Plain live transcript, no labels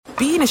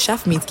being a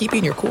chef means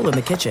keeping your cool in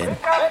the kitchen.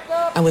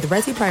 And with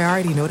Resi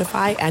Priority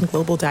Notify and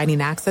Global Dining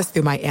Access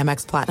through my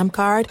Amex Platinum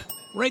card,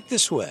 right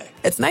this way.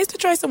 It's nice to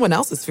try someone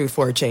else's food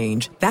for a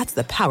change. That's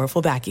the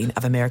powerful backing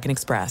of American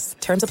Express.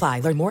 Terms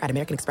apply. Learn more at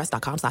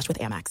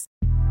americanexpress.com/withAmex.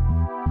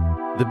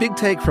 The Big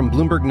Take from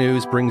Bloomberg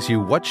News brings you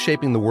what's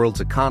shaping the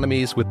world's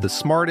economies with the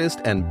smartest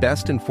and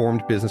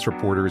best-informed business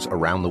reporters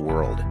around the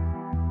world.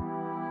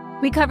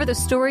 We cover the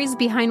stories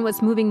behind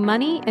what's moving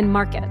money and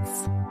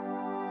markets,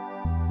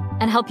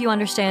 and help you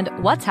understand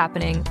what's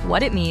happening,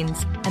 what it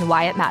means, and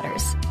why it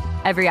matters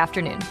every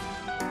afternoon.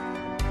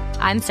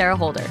 I'm Sarah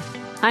Holder.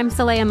 I'm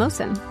Saleha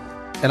Mohsin.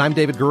 And I'm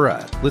David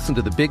Gura. Listen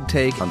to The Big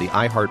Take on the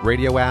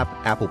iHeartRadio app,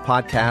 Apple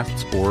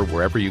Podcasts, or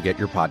wherever you get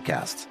your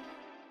podcasts.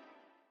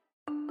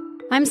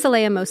 I'm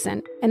Saleha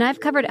Mohsin, and I've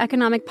covered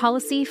economic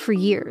policy for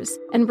years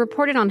and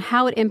reported on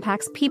how it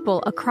impacts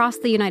people across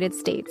the United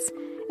States.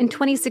 In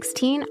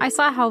 2016, I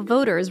saw how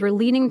voters were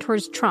leaning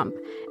towards Trump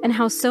and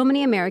how so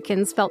many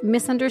Americans felt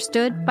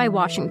misunderstood by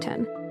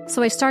Washington.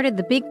 So I started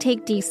The Big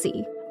Take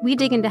DC. We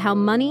dig into how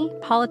money,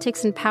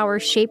 politics, and power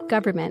shape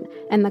government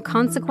and the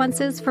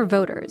consequences for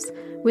voters.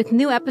 With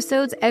new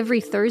episodes every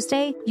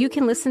Thursday, you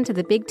can listen to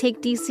The Big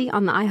Take DC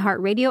on the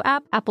iHeartRadio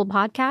app, Apple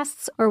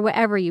Podcasts, or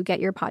wherever you get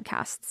your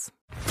podcasts.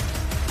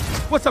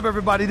 What's up,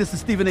 everybody? This is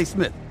Stephen A.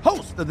 Smith,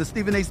 host of the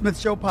Stephen A. Smith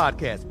Show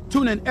podcast.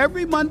 Tune in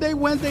every Monday,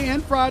 Wednesday,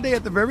 and Friday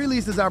at the very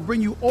least as I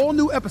bring you all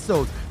new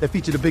episodes that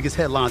feature the biggest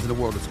headlines in the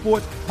world of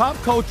sports, pop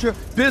culture,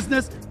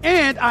 business,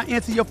 and I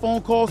answer your phone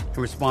calls and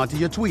respond to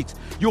your tweets.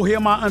 You'll hear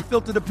my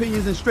unfiltered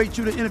opinions and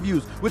straight-shooter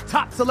interviews with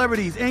top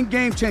celebrities and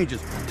game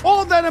changers.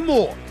 All of that and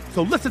more.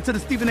 So listen to the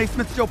Stephen A.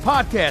 Smith Show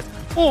podcast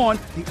on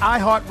the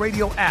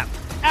iHeartRadio app,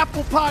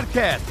 Apple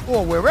Podcasts,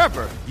 or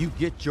wherever you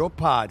get your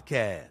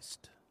podcast.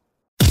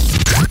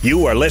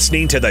 You are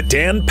listening to The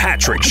Dan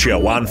Patrick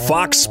Show on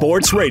Fox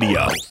Sports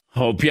Radio.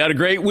 Hope you had a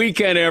great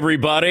weekend,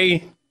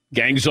 everybody.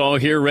 Gang's all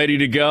here, ready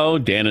to go.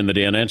 Dan and the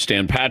Danettes,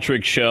 Dan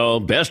Patrick Show.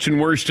 Best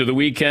and worst of the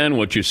weekend,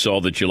 what you saw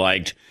that you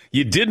liked,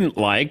 you didn't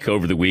like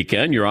over the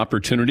weekend, your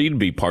opportunity to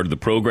be part of the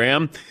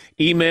program.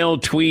 Email,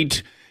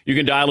 tweet, you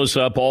can dial us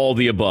up, all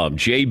the above.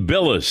 Jay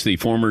Bilas, the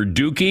former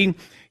Dookie,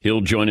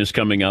 he'll join us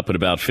coming up in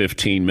about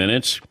 15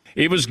 minutes.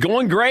 It was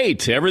going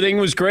great. Everything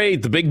was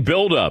great. The big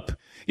buildup.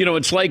 You know,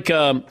 it's like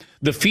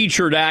the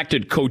featured act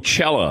at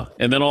Coachella,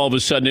 and then all of a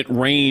sudden it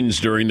rains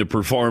during the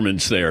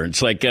performance there.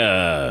 It's like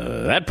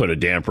that put a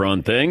damper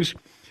on things.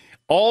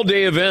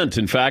 All-day event,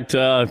 in fact,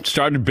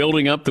 started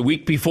building up the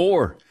week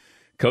before.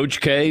 Coach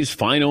K's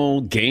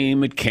final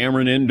game at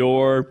Cameron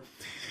Indoor.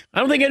 I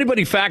don't think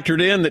anybody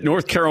factored in that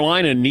North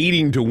Carolina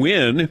needing to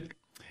win,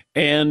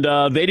 and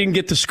they didn't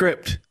get the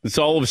script. It's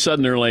all of a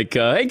sudden they're like,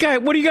 hey, guy,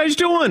 what are you guys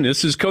doing?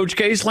 This is Coach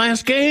K's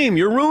last game.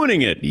 You're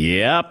ruining it.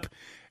 Yep.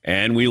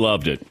 And we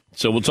loved it.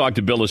 So we'll talk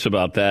to Bilas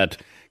about that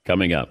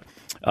coming up.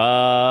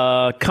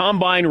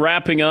 Combine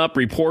wrapping up.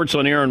 Reports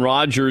on Aaron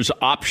Rodgers'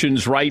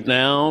 options right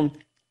now.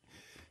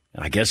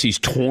 I guess he's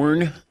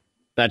torn.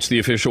 That's the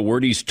official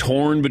word. He's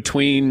torn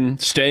between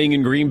staying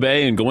in Green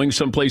Bay and going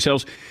someplace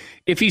else.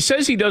 If he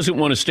says he doesn't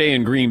want to stay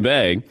in Green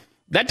Bay,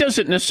 that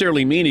doesn't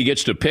necessarily mean he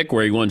gets to pick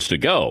where he wants to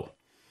go.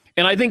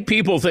 And I think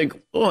people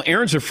think, well,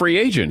 Aaron's a free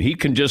agent. He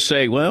can just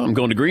say, well, I'm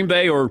going to Green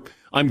Bay or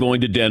I'm going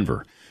to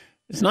Denver.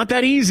 It's not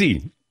that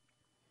easy.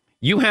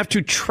 You have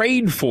to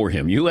trade for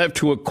him. You have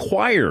to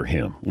acquire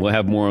him. We'll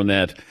have more on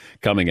that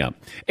coming up.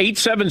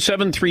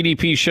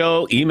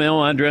 877-3DP-SHOW.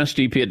 Email address,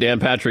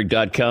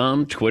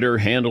 dp@danpatrick.com. Twitter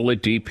handle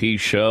at DP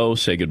Show.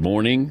 Say good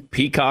morning.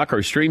 Peacock,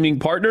 our streaming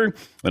partner,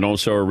 and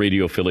also our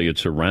radio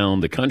affiliates around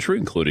the country,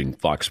 including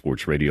Fox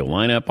Sports Radio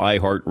lineup,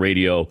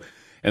 iHeartRadio,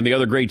 and the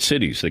other great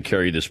cities that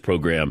carry this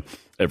program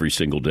every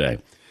single day.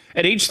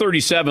 At age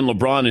 37,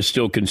 LeBron is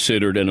still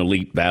considered an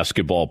elite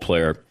basketball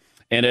player.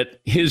 And at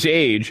his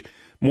age,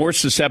 more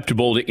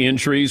susceptible to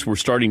injuries. We're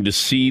starting to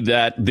see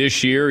that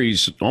this year.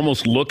 He's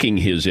almost looking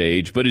his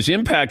age, but his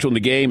impact on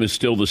the game is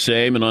still the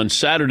same. And on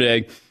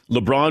Saturday,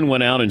 LeBron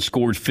went out and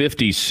scored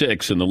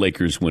 56, and the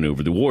Lakers win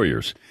over the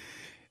Warriors.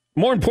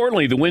 More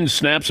importantly, the win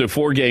snaps a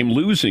 4-game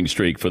losing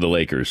streak for the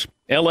Lakers.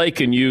 L.A.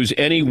 can use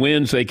any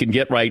wins they can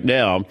get right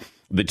now.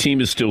 The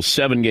team is still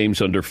 7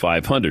 games under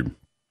 500.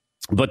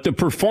 But the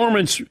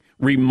performance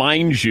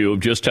reminds you of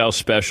just how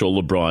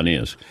special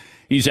LeBron is.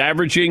 He's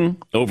averaging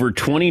over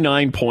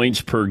 29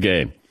 points per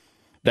game.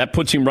 That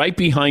puts him right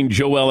behind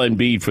Joel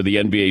Embiid for the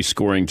NBA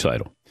scoring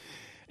title.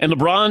 And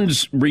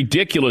LeBron's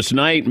ridiculous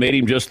night made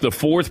him just the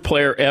 4th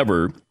player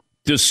ever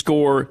to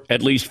score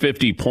at least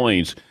 50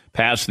 points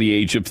past the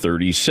age of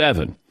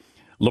 37.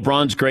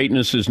 LeBron's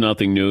greatness is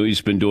nothing new.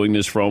 He's been doing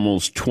this for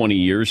almost 20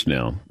 years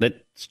now.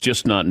 That's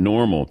just not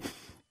normal.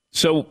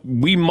 So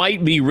we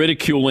might be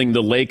ridiculing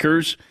the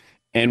Lakers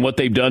and what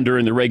they've done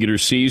during the regular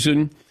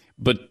season,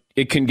 but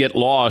it can get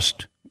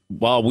lost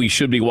while we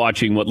should be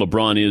watching what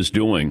LeBron is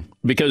doing.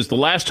 Because the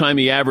last time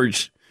he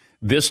averaged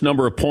this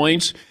number of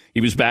points,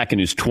 he was back in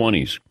his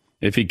 20s.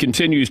 If he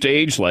continues to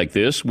age like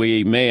this,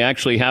 we may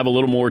actually have a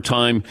little more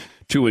time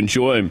to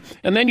enjoy him.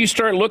 And then you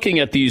start looking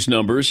at these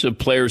numbers of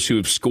players who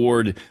have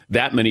scored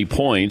that many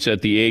points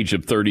at the age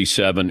of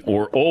 37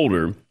 or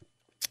older.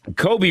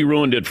 Kobe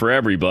ruined it for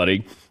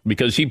everybody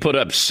because he put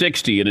up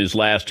 60 in his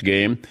last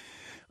game.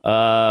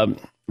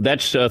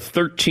 That's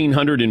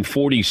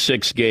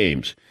 1,346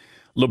 games.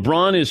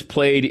 LeBron has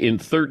played in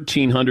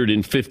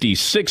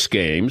 1,356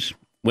 games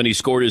when he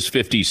scored his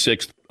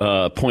 56th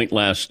point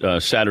last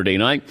Saturday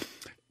night.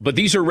 But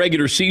these are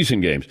regular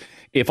season games.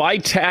 If I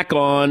tack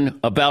on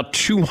about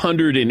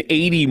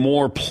 280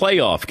 more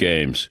playoff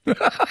games,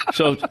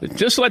 so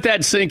just let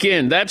that sink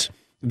in. That's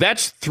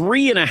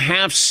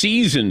 3.5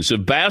 seasons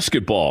of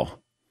basketball,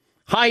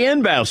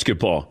 high-end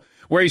basketball,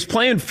 where he's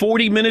playing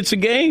 40 minutes a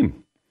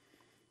game.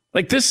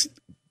 Like this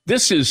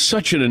is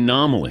such an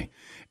anomaly.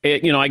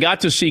 I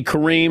got to see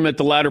Kareem at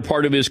the latter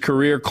part of his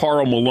career,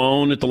 Karl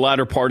Malone at the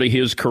latter part of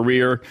his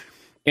career,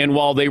 and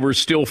while they were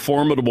still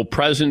formidable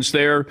presence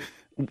there,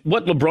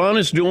 what LeBron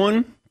is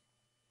doing,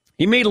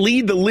 he may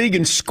lead the league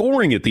in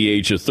scoring at the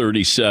age of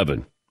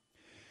 37.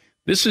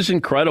 This is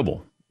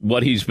incredible,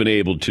 what he's been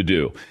able to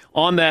do.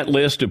 On that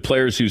list of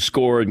players who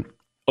scored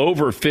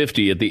over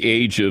 50 at the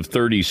age of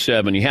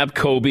 37, you have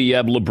Kobe, you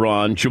have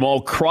LeBron.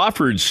 Jamal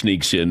Crawford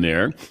sneaks in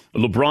there.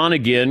 LeBron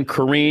again,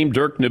 Kareem,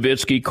 Dirk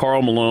Nowitzki,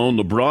 Karl Malone,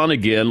 LeBron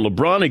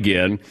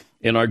again,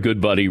 and our good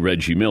buddy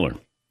Reggie Miller.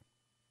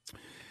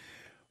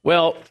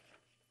 Well,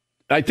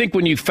 I think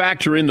when you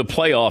factor in the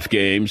playoff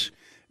games,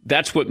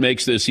 that's what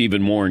makes this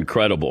even more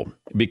incredible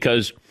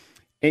because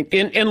and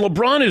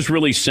LeBron is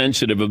really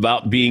sensitive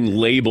about being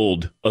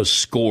labeled a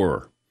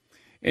scorer.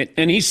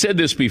 And he said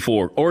this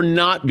before, or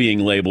not being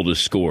labeled a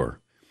scorer,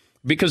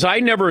 because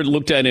I never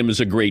looked at him as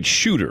a great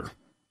shooter.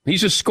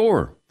 He's a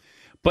scorer.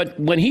 But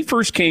when he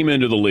first came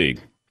into the league,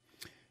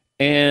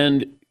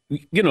 and,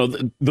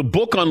 the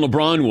book on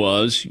LeBron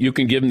was you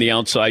can give him the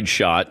outside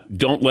shot.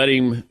 Don't let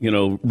him,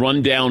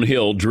 run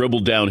downhill,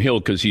 dribble downhill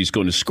because he's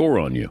going to score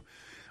on you.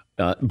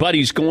 But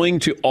he's going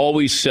to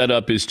always set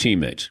up his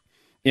teammates.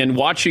 And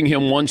watching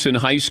him once in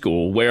high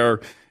school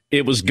where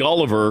it was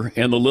Gulliver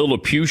and the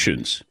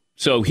Lilliputians.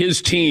 So his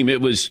team,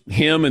 it was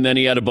him, and then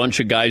he had a bunch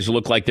of guys who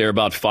looked like they're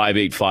about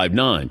 5'8",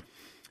 5'9".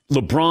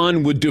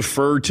 LeBron would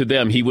defer to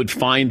them. He would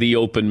find the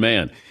open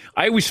man.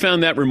 I always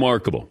found that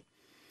remarkable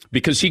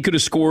because he could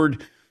have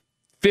scored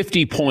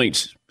 50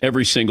 points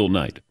every single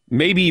night,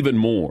 maybe even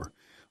more.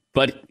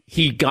 But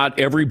he got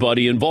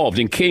everybody involved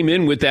and came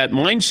in with that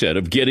mindset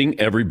of getting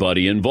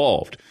everybody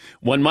involved.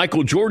 When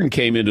Michael Jordan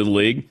came into the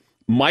league,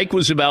 Mike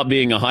was about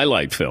being a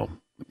highlight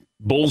film.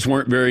 Bulls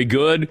weren't very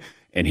good,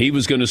 and he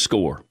was going to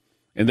score.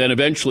 And then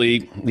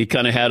eventually he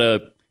kind of had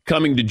a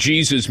coming to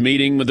Jesus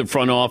meeting with the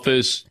front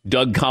office.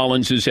 Doug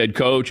Collins, his head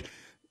coach.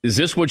 Is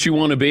this what you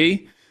want to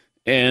be?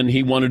 And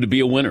he wanted to be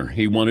a winner.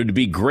 He wanted to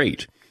be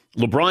great.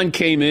 LeBron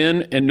came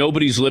in, and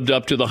nobody's lived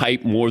up to the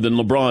hype more than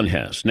LeBron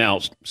has. Now,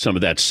 some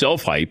of that's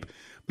self-hype,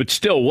 but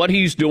still what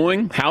he's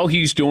doing, how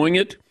he's doing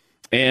it,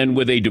 and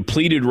with a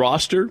depleted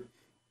roster,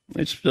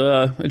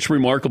 it's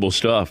remarkable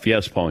stuff.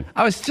 Yes, Paulie.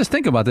 I was just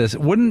thinking about this.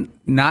 Wouldn't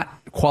not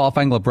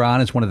qualifying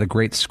LeBron as one of the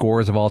great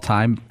scorers of all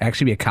time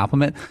actually be a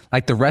compliment?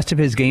 Like the rest of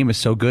his game is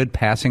so good,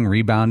 passing,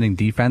 rebounding,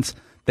 defense,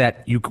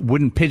 that you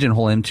wouldn't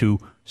pigeonhole him to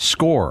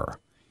scorer.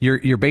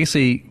 You're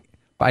basically,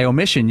 by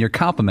omission, you're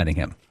complimenting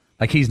him.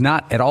 Like he's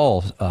not at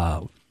all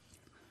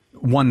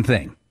one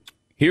thing.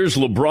 Here's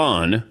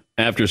LeBron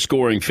after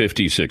scoring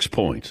 56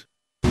 points.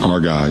 Our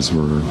guys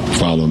were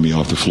following me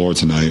off the floor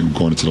tonight.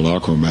 Going into the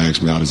locker room,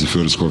 asked me, how does it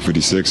feel to score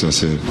 56? I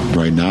said,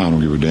 right now, I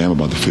don't give a damn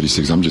about the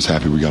 56. I'm just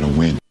happy we got a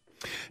win.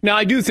 Now,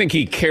 I do think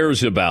he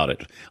cares about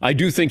it. I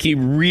do think he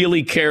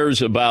really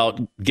cares about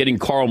getting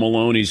Karl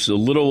Malone. He's a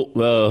little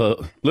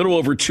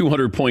over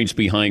 200 points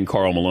behind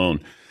Karl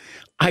Malone.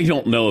 I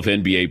don't know if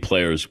NBA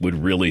players would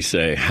really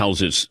say,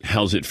 how's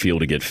it feel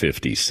to get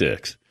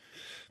 56?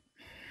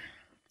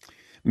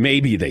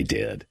 Maybe they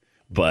did.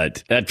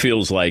 But that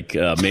feels like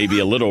maybe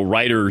a little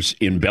writer's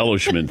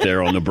embellishment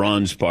there on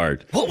LeBron's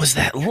part. What was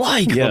that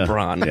like,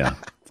 LeBron? Yeah.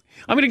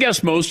 I'm going to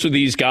guess most of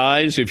these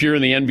guys, if you're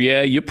in the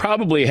NBA, you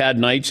probably had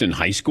nights in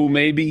high school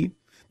maybe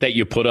that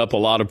you put up a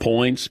lot of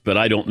points. But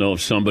I don't know if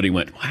somebody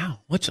went, wow,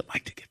 what's it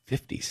like to get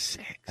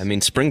 56? I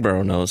mean,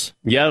 Springboro knows.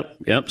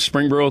 Yep.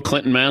 Springboro,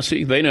 Clinton,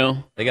 Massey, they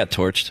know. They got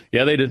torched.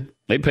 Yeah, they did.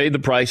 They paid the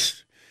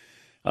price.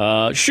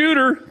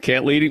 Shooter.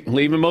 Can't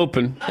leave him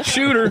open.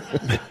 Shooter.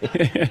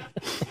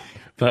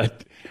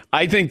 But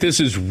I think this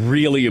is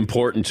really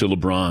important to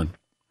LeBron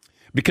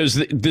because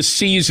this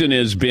season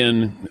has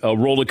been a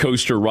roller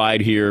coaster ride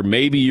here.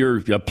 Maybe you're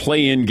a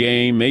play-in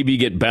game. Maybe you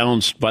get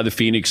bounced by the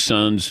Phoenix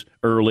Suns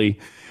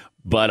early.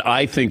 But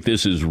I think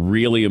this is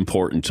really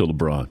important to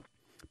LeBron.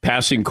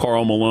 Passing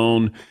Karl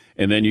Malone,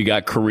 and then you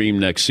got Kareem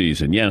next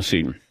season. Yes,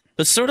 Eaton.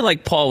 It's sort of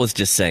like Paul was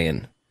just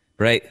saying,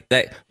 right?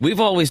 That we've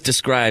always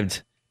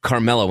described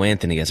Carmelo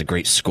Anthony as a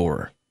great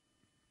scorer.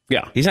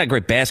 Yeah. He's not a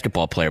great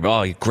basketball player,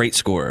 but great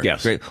scorer.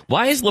 Yes. Great.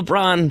 Why is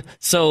LeBron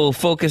so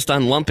focused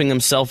on lumping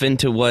himself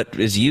into what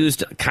is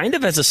used kind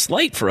of as a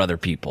slight for other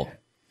people?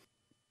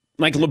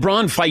 Like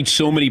LeBron fights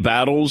so many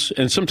battles,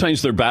 and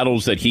sometimes they're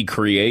battles that he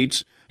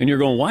creates. And you're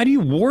going, why do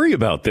you worry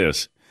about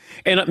this?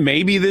 And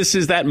maybe this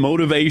is that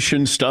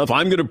motivation stuff.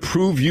 I'm going to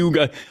prove you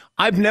guys.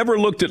 I've never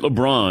looked at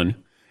LeBron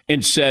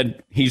and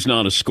said he's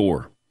not a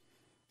scorer.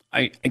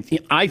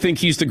 I think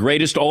he's the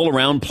greatest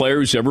all-around player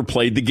who's ever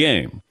played the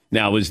game.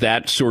 Now, is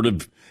that sort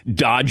of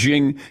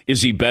dodging?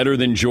 Is he better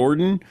than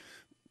Jordan?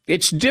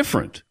 It's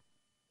different.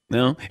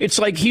 No, it's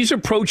like he's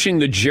approaching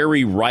the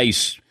Jerry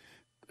Rice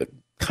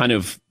kind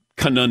of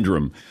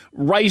conundrum.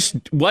 Rice,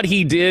 what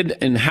he did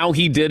and how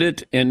he did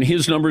it and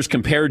his numbers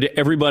compared to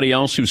everybody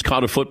else who's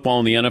caught a football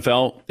in the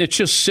NFL, it's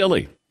just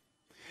silly.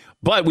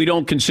 But we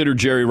don't consider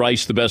Jerry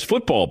Rice the best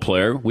football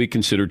player. We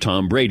consider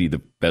Tom Brady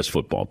the best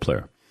football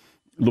player.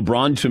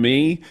 LeBron, to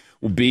me,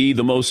 will be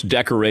the most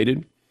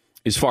decorated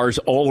as far as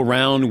all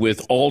around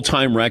with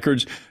all-time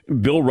records.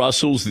 Bill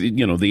Russell's,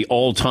 the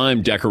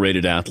all-time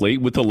decorated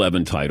athlete with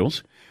 11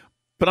 titles.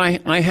 But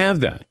I have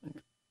that.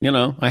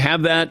 I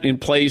have that in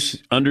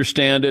place,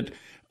 understand it.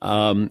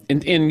 And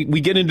we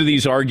get into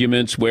these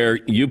arguments where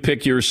you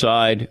pick your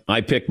side,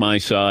 I pick my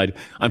side.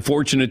 I'm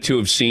fortunate to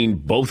have seen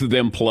both of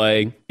them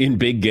play in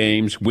big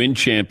games, win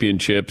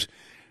championships.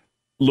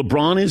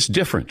 LeBron is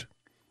different.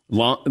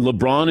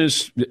 LeBron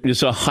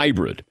is a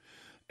hybrid.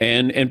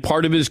 And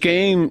part of his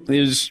game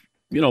is,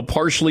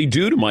 partially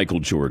due to Michael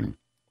Jordan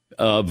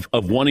of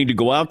wanting to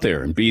go out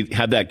there and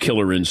have that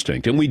killer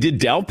instinct. And we did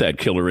doubt that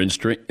killer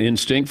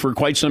instinct for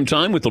quite some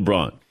time with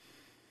LeBron.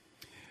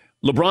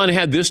 LeBron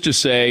had this to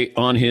say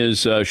on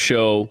his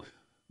show,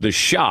 The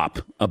Shop,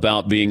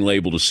 about being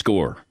labeled a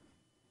scorer.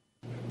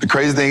 The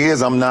crazy thing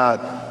is, I'm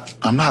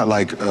not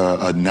like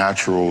a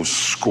natural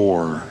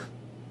scorer.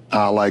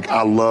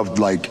 I love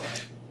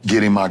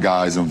getting my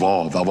guys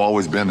involved. I've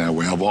always been that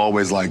way. I've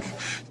always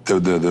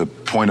the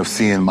point of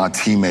seeing my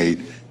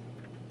teammate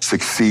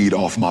succeed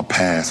off my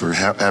pass or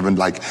having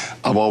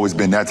I've always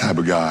been that type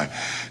of guy.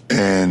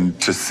 And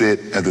to sit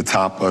at the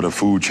top of the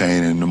food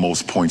chain and the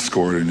most points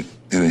scored in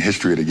the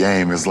history of the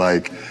game is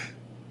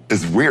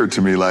it's weird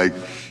to me.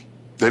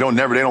 They don't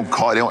ever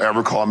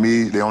call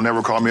me. They don't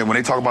ever call me. When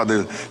they talk about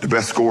the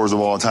best scorers of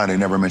all time, they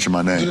never mention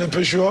my name. Did that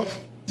piss you off?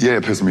 Yeah,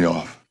 it pissed me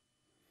off.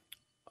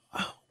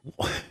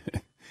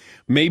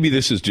 Maybe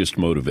this is just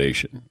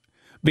motivation.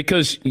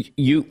 Because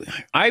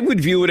I would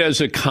view it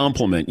as a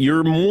compliment.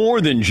 You're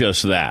more than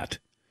just that.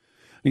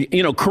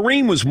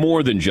 Kareem was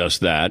more than just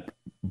that,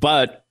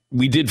 but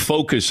we did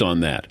focus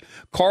on that.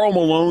 Karl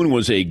Malone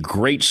was a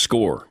great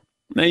scorer.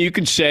 Now, you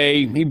could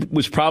say he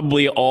was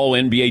probably all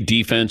NBA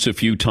defense a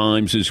few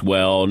times as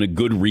well and a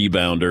good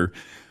rebounder.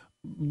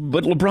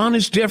 But LeBron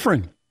is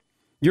different.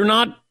 You're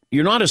not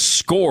a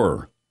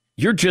scorer.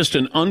 You're just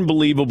an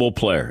unbelievable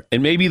player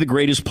and maybe the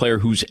greatest player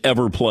who's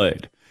ever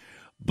played.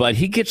 But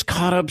he gets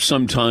caught up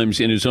sometimes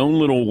in his own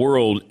little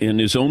world, in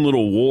his own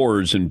little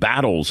wars and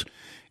battles.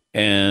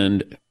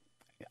 And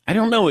I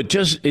don't know, it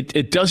does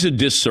a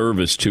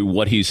disservice to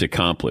what he's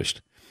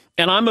accomplished.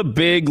 And I'm a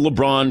big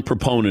LeBron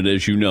proponent,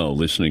 as you know,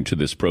 listening to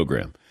this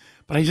program.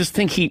 But I just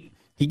think he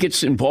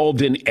gets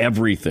involved in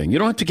everything. You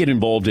don't have to get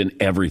involved in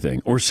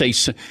everything. Or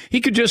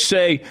he could just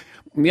say,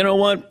 you know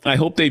what? I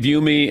hope they view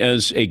me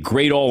as a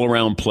great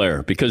all-around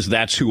player because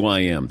that's who I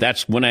am.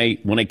 That's when I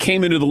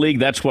came into the league,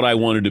 that's what I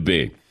wanted to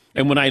be.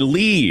 And when I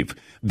leave,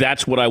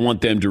 that's what I want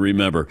them to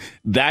remember.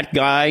 That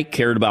guy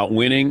cared about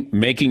winning,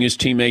 making his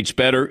teammates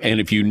better, and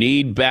if you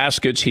need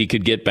baskets, he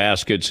could get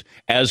baskets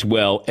as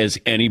well as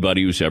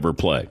anybody who's ever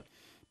played.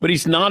 But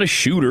he's not a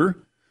shooter,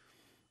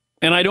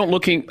 and I don't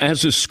look at him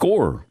as a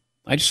scorer.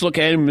 I just look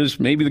at him as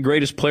maybe the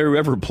greatest player who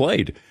ever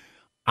played.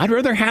 I'd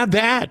rather have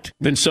that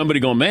than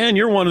somebody going, man,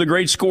 you're one of the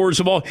great scorers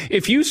of all.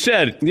 If you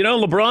said,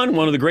 LeBron,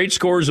 one of the great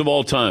scorers of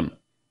all time,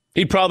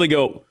 he'd probably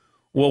go,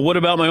 well, what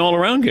about my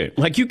all-around game?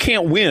 You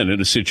can't win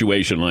in a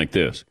situation like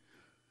this.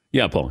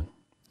 Yeah, Paul.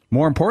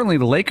 More importantly,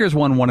 the Lakers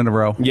won one in a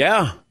row.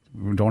 Yeah.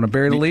 We don't want to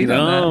bury the lead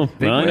on that.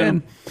 Big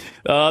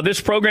win. This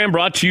program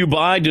brought to you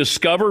by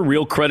Discover.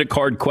 Real credit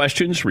card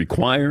questions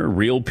require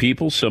real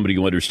people, somebody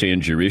who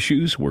understands your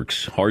issues,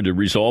 works hard to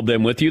resolve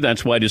them with you.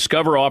 That's why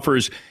Discover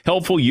offers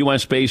helpful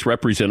U.S.-based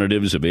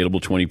representatives available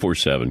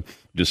 24/7.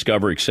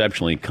 Discover,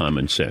 exceptionally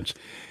common sense.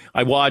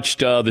 I watched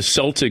the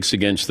Celtics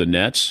against the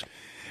Nets.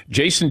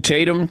 Jason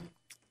Tatum.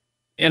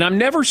 And I'm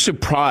never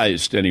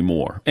surprised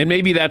anymore. And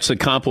maybe that's a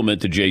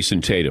compliment to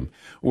Jason Tatum,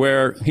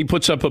 where he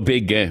puts up a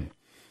big game.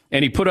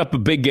 And he put up a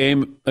big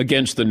game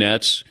against the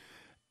Nets.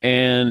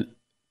 And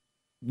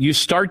you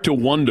start to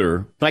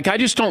wonder, I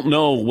just don't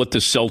know what the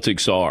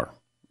Celtics are.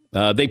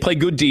 They play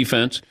good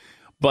defense.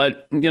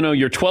 But,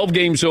 you're 12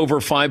 games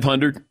over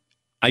 500.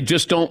 I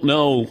just don't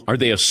know. Are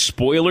they a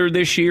spoiler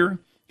this year?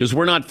 Because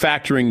we're not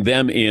factoring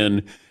them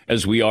in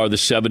as we are the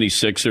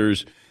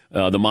 76ers.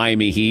 The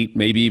Miami Heat,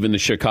 maybe even the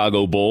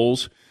Chicago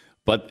Bulls.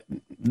 But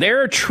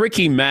they're a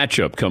tricky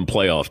matchup come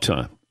playoff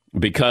time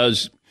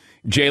because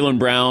Jaylen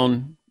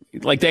Brown,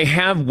 they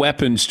have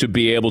weapons to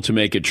be able to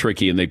make it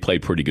tricky, and they play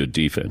pretty good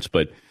defense.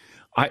 But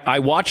I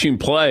watch him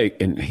play,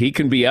 and he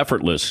can be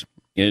effortless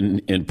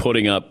in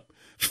putting up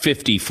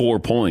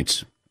 54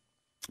 points.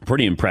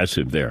 Pretty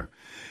impressive there.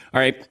 All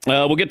right,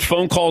 we'll get to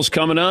phone calls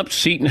coming up.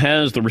 Seton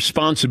has the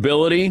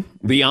responsibility,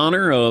 the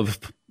honor of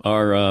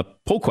our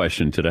poll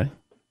question today.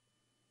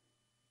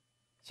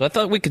 So I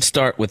thought we could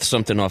start with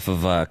something off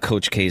of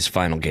Coach K's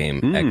final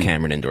game at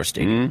Cameron Indoor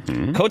Stadium.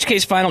 Mm-hmm. Coach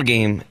K's final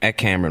game at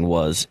Cameron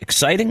was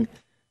exciting,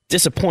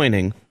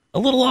 disappointing, a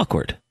little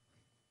awkward.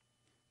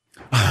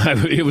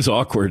 It was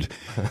awkward.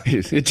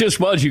 It just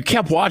was. You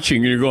kept watching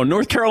and you're going,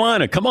 North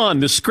Carolina, come on.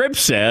 The script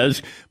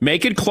says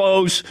make it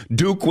close.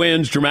 Duke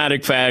wins,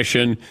 dramatic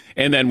fashion,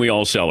 and then we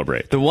all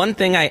celebrate. The one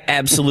thing I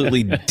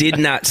absolutely did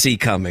not see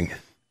coming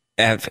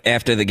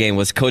after the game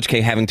was Coach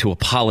K having to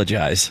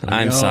apologize.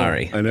 I'm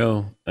sorry. I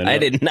know. I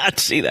did not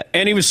see that.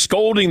 And he was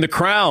scolding the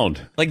crowd.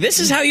 Like, this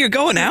is how you're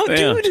going out,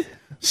 dude?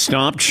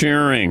 Stop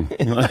cheering.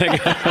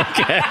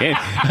 Okay.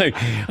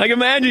 Like,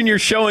 imagine you're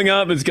showing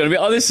up. It's going to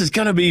be, this is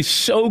going to be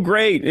so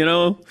great.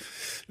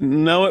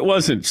 No, it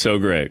wasn't so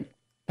great.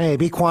 Hey,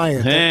 be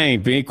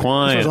quiet. Be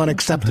quiet. This was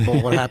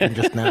unacceptable what happened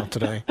just now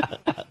today.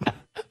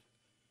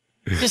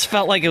 It just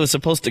felt like it was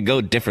supposed to go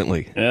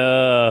differently.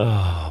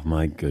 Oh,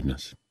 my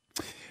goodness.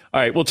 All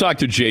right, we'll talk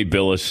to Jay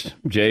Bilas.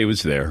 Jay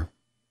was there.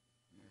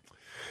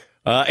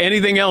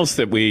 Anything else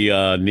that we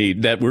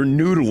need, that we're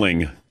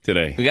noodling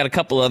today? We got a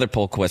couple other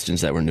poll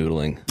questions that we're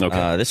noodling.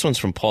 Okay. This one's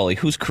from Paulie.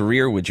 Whose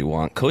career would you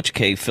want? Coach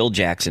K, Phil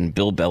Jackson,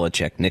 Bill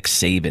Belichick, Nick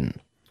Saban.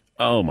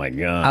 Oh, my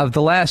God. Of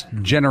the last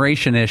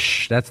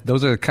generation-ish,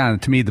 those are kind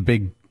of, to me, the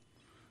big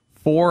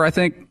four, I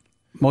think,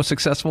 most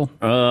successful.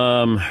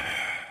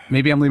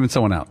 Maybe I'm leaving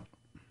someone out.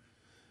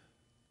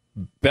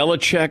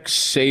 Belichick,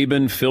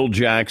 Saban, Phil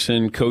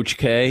Jackson, Coach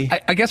K.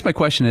 I guess my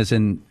question is,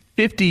 in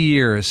 50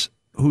 years,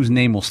 whose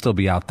name will still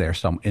be out there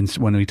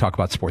when we talk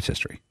about sports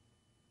history?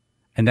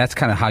 And that's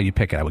kind of how you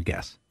pick it, I would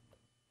guess.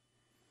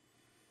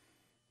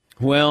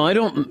 Well, I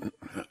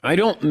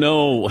don't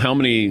know how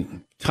many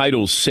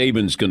titles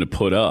Saban's going to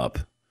put up.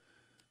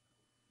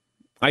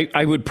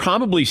 I would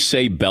probably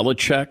say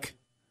Belichick.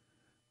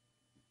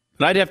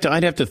 But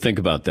I'd have to think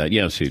about that.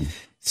 Yes,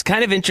 it's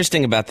kind of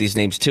interesting about these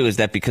names too, is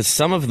that because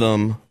some of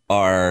them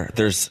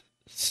there's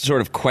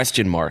sort of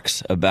question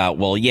marks about,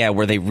 well, yeah,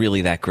 were they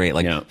really that great?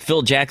 Like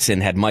Phil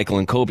Jackson had Michael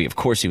and Kobe. Of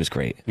course he was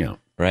great. Yeah.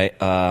 Right.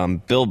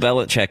 Bill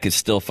Belichick is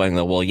still fighting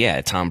the, well, yeah,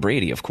 Tom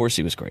Brady. Of course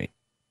he was great.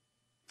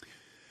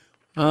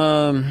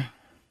 Well,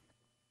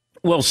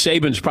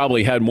 Saban's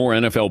probably had more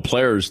NFL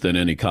players than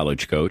any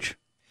college coach.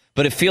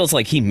 But it feels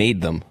like he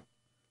made them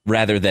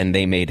rather than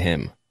they made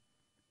him.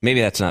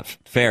 Maybe that's not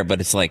fair,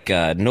 but it's like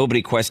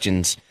nobody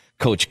questions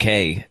Coach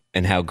K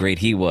and how great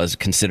he was,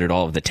 considered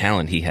all of the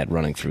talent he had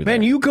running through there.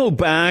 Man, you go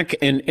back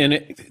and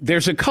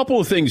there's a couple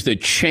of things that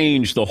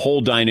changed the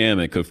whole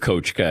dynamic of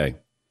Coach K.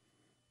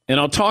 And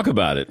I'll talk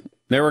about it.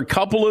 There were a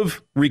couple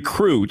of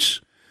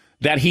recruits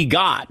that he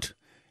got.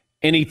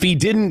 And if he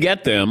didn't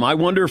get them, I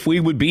wonder if we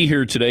would be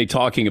here today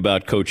talking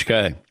about Coach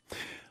K.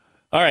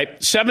 All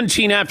right,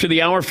 17 after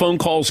the hour, phone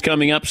calls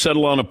coming up,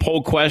 settle on a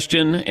poll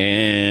question,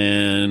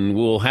 and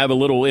we'll have a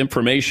little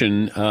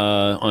information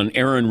on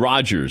Aaron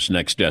Rodgers'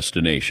 next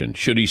destination.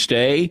 Should he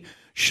stay?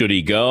 Should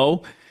he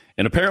go?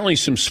 And apparently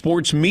some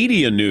sports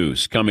media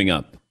news coming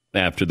up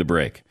after the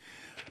break.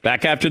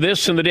 Back after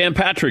this in the Dan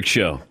Patrick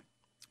Show.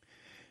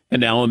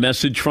 And now a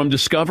message from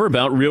Discover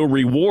about real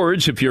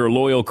rewards. If you're a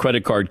loyal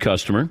credit card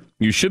customer,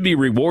 you should be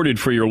rewarded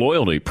for your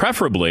loyalty,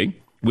 preferably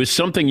with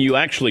something you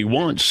actually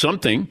want,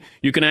 something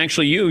you can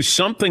actually use,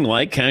 something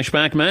like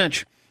Cashback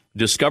Match.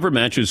 Discover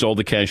matches all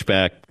the cash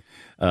back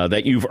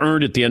that you've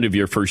earned at the end of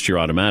your first year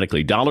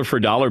automatically, dollar for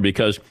dollar,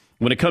 because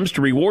when it comes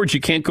to rewards,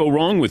 you can't go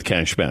wrong with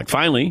cashback.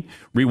 Finally,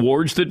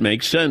 rewards that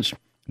make sense.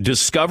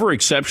 Discover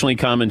exceptionally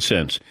common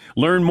sense.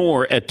 Learn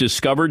more at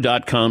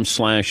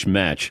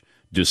discover.com/match.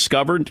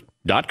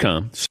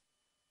 Discover.com.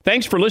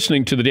 Thanks for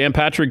listening to the Dan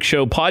Patrick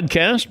Show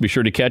podcast. Be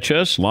sure to catch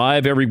us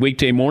live every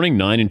weekday morning,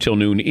 9 until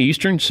noon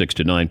Eastern, 6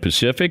 to 9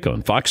 Pacific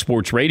on Fox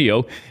Sports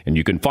Radio. And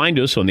you can find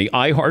us on the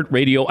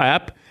iHeartRadio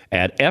app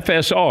at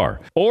FSR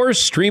or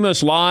stream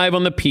us live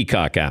on the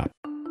Peacock app.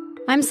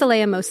 I'm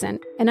Saleha Mohsen,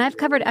 and I've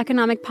covered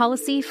economic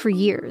policy for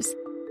years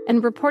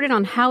and reported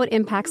on how it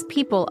impacts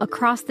people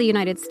across the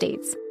United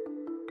States.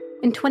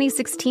 In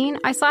 2016,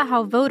 I saw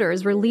how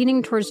voters were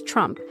leaning towards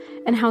Trump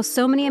and how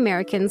so many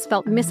Americans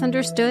felt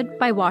misunderstood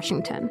by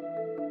Washington.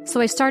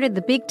 So I started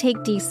the Big Take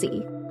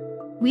DC.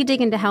 We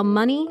dig into how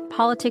money,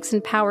 politics,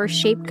 and power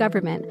shape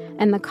government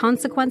and the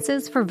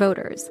consequences for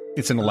voters.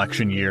 It's an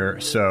election year,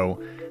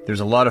 so there's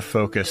a lot of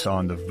focus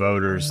on the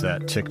voters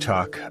that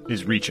TikTok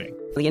is reaching.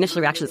 The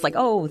initial reaction is like,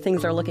 oh,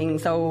 things are looking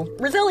so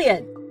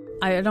resilient.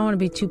 I don't want to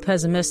be too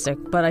pessimistic,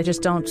 but I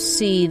just don't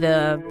see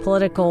the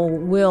political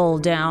will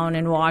down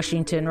in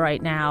Washington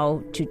right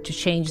now to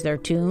change their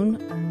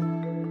tune.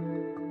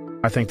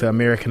 I think the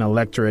American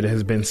electorate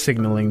has been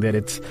signaling that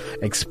it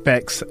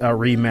expects a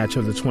rematch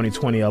of the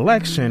 2020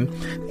 election.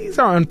 These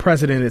are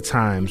unprecedented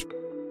times.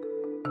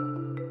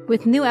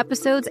 With new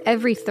episodes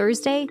every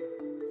Thursday,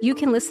 you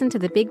can listen to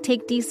the Big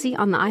Take DC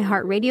on the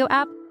iHeartRadio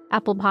app,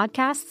 Apple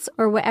Podcasts,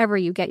 or wherever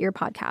you get your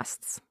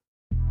podcasts.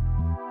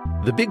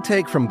 The Big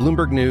Take from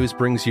Bloomberg News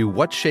brings you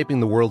what's shaping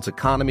the world's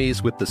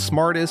economies with the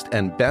smartest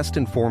and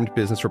best-informed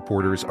business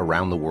reporters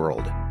around the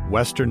world.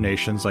 Western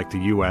nations like the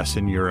U.S.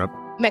 and Europe.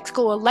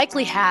 Mexico will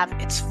likely have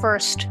its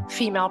first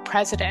female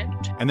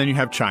president. And then you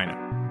have China.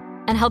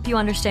 And help you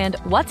understand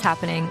what's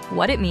happening,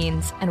 what it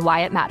means, and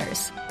why it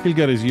matters. He'll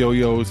get his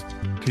yo-yos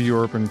to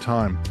Europe in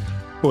time.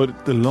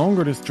 But the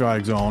longer this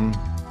drags on,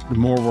 the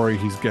more worry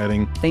he's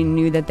getting. They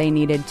knew that they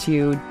needed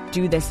to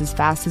do this as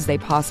fast as they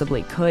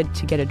possibly could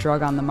to get a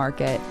drug on the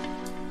market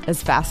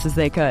as fast as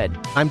they could.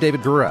 I'm David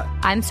Gura.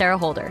 I'm Sarah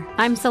Holder.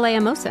 I'm Saleha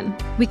Mohsen.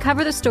 We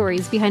cover the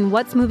stories behind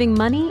what's moving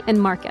money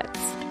and markets.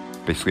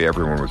 Basically,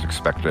 everyone was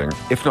expecting,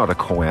 if not a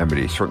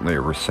calamity, certainly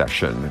a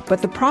recession.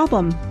 But the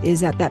problem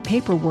is that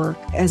paperwork,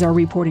 as our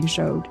reporting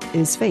showed,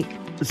 is fake.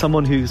 As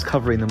someone who's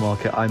covering the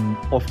market, I'm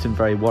often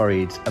very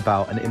worried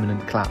about an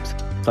imminent collapse.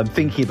 So I'm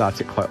thinking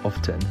about it quite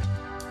often.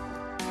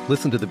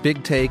 Listen to The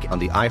Big Take on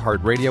the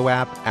iHeartRadio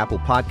app, Apple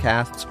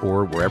Podcasts,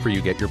 or wherever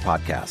you get your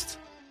podcasts.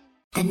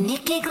 The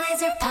Nikki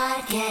Glaser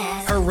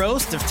Podcast. Her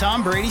roast of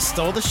Tom Brady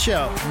stole the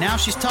show. Now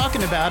she's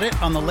talking about it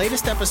on the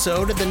latest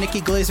episode of the Nikki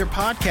Glaser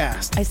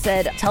Podcast. I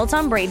said, tell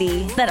Tom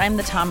Brady that I'm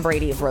the Tom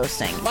Brady of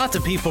roasting. Lots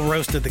of people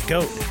roasted the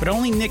GOAT, but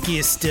only Nikki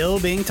is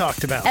still being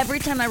talked about. Every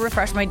time I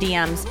refresh my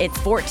DMs, it's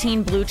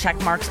 14 blue check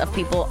marks of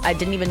people I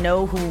didn't even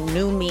know who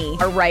knew me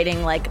are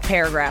writing like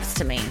paragraphs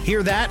to me.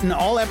 Hear that in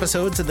all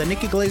episodes of the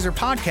Nikki Glaser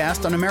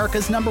Podcast on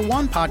America's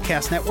 #1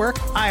 podcast network,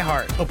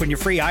 iHeart. Open your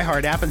free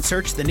iHeart app and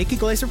search the Nikki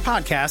Glaser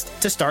Podcast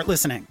to start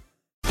listening.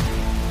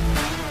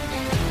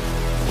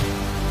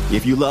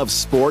 If you love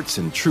sports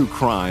and true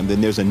crime,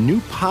 then there's a new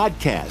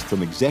podcast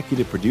from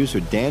executive producer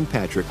Dan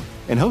Patrick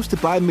and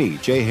hosted by me,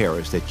 Jay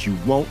Harris, that you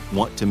won't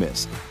want to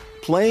miss.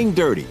 Playing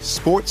Dirty: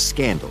 Sports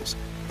Scandals.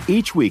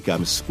 Each week,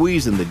 I'm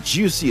squeezing the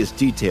juiciest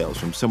details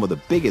from some of the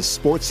biggest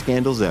sports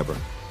scandals ever.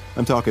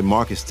 I'm talking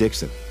Marcus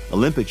Dixon,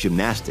 Olympic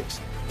gymnastics,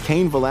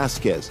 Cain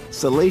Velasquez,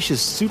 salacious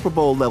Super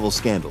Bowl-level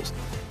scandals.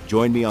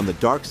 Join me on the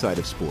dark side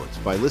of sports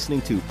by listening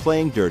to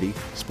Playing Dirty: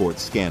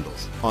 Sports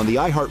Scandals on the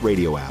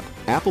iHeartRadio app,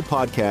 Apple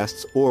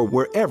Podcasts, or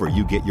wherever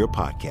you get your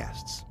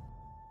podcasts.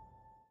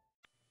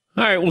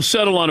 All right, we'll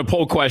settle on a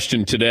poll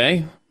question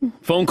today.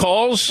 Phone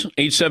calls,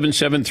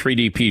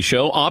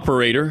 877-3DP-SHOW.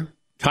 Operator,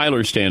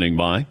 Tyler standing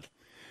by.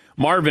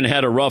 Marvin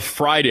had a rough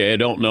Friday. I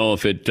don't know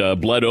if it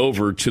bled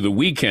over to the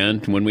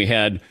weekend when we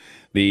had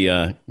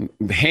the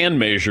hand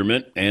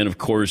measurement. And, of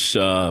course,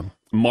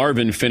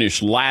 Marvin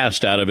finished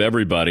last out of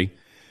everybody.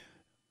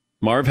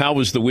 Marv, how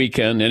was the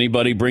weekend?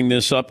 Anybody bring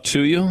this up to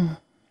you?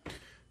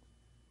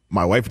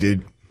 My wife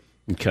did.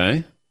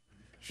 Okay.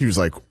 She was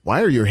like,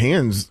 why are your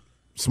hands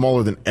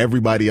smaller than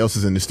everybody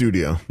else's in the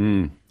studio?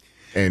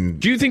 And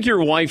do you think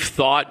your wife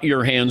thought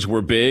your hands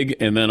were big,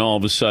 and then all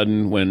of a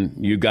sudden when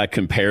you got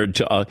compared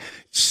to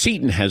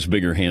Seton has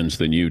bigger hands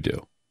than you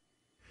do?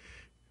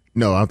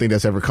 No, I don't think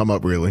that's ever come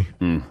up, really.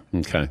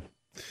 Okay.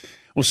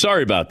 Well,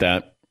 sorry about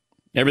that.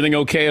 Everything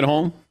okay at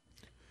home?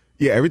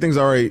 Yeah, everything's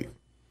all right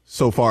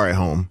so far at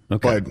home.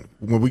 Okay. But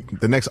when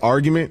the next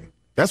argument,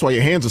 that's why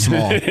your hands are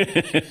small.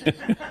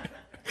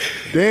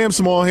 Damn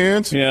small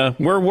hands. Yeah,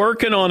 we're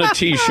working on a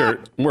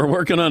T-shirt. We're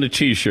working on a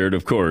T-shirt,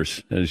 of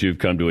course, as you've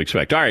come to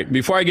expect. All right,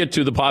 before I get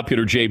to the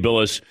popular Jay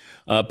Bilas,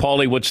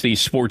 Paulie, what's the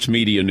sports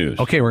media news?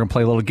 Okay, we're going to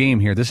play a little game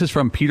here. This is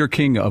from Peter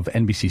King of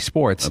NBC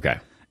Sports. Okay.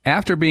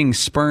 After being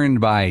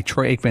spurned by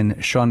Troy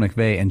Aikman, Sean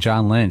McVay, and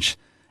John Lynch,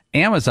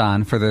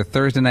 Amazon, for their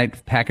Thursday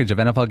night package of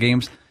NFL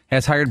games,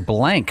 has hired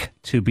blank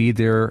to be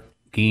their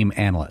game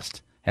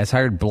analyst.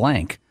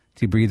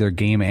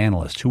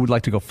 Who would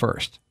like to go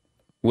first?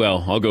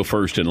 Well, I'll go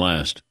first and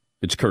last.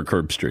 It's Kirk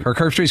Herbstreit. Kirk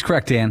Herbstreit's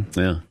correct, Dan.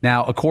 Yeah.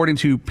 Now, according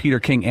to Peter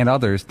King and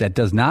others, that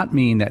does not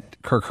mean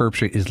that Kirk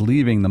Herbstreit is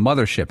leaving the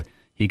mothership.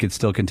 He could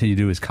still continue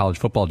to do his college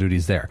football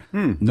duties there.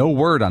 No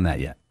word on that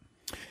yet.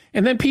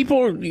 And then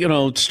people,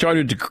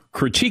 started to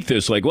critique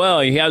this, like, well,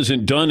 he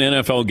hasn't done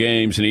NFL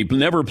games and he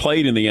never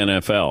played in the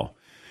NFL.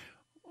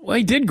 Well,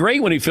 he did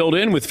great when he filled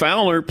in with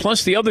Fowler.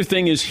 Plus, the other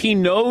thing is he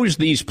knows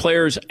these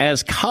players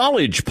as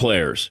college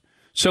players.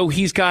 So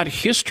he's got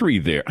history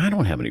there. I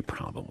don't have any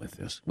problem with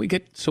this. We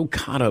get so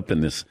caught up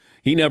in this.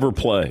 He never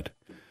played.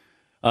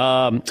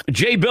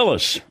 Jay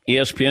Bilas,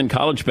 ESPN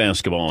college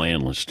basketball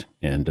analyst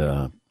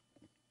and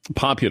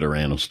popular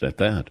analyst at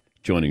that,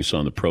 joining us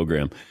on the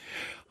program.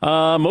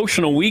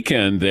 Emotional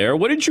weekend there.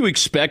 What did you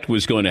expect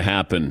was going to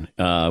happen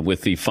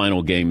with the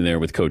final game there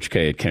with Coach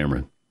K at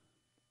Cameron?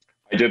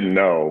 I didn't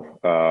know.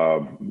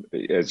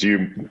 As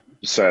you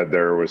said,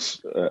 there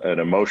was an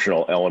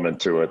emotional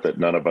element to it that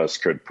none of us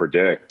could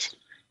predict,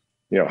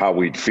 how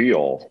we'd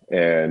feel.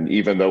 And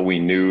even though we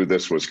knew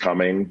this was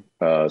coming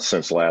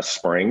since last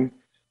spring,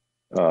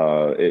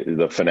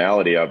 the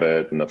finality of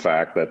it and the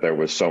fact that there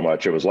was so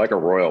much, it was like a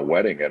royal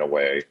wedding in a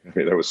way. I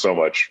mean, there was so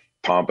much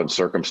pomp and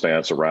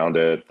circumstance around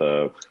it.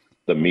 The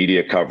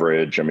media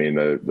coverage,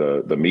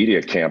 the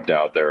media camped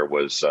out there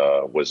was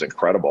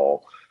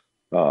incredible.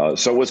 So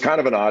it was kind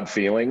of an odd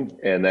feeling.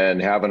 And then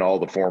having all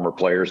the former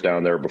players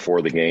down there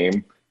before the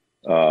game,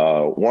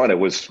 One, it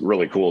was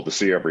really cool to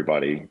see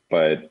everybody,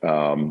 but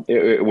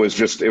it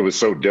was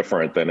so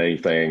different than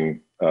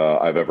anything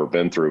I've ever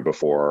been through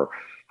before.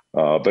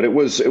 But there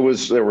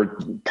were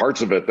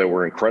parts of it that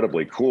were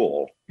incredibly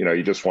cool.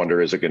 You just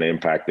wonder, is it going to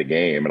impact the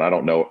game? And I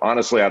don't know.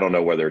 Honestly, I don't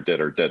know whether it did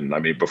or didn't. I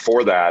mean,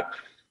 before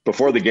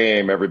the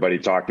game, everybody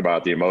talked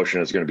about the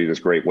emotion is going to be this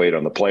great weight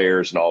on the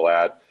players and all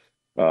that.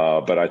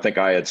 But I think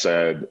I had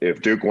said,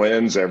 if Duke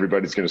wins,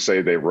 everybody's going to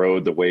say they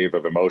rode the wave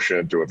of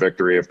emotion to a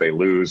victory. If they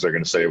lose, they're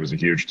going to say it was a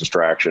huge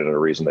distraction and a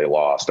reason they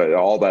lost.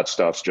 All that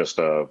stuff's just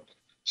a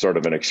sort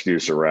of an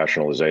excuse or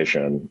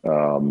rationalization.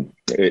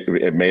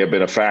 It may have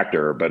been a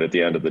factor, but at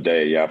the end of the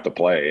day, you have to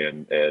play,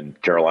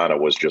 and Carolina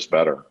was just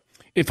better.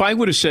 If I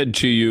would have said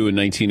to you in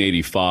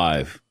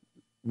 1985,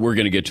 we're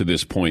going to get to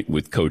this point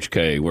with Coach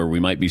K, where we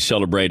might be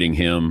celebrating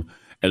him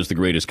as the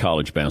greatest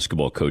college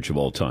basketball coach of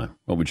all time,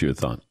 what would you have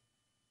thought?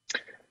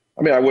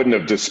 I mean, I wouldn't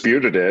have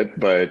disputed it,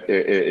 but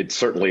it's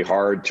certainly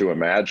hard to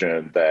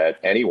imagine that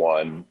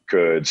anyone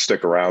could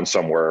stick around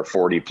somewhere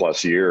 40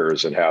 plus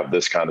years and have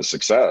this kind of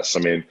success. I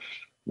mean,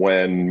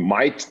 when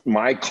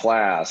my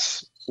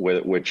class,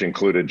 which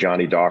included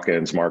Johnny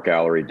Dawkins, Mark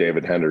Allery,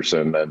 David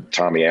Henderson, and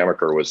Tommy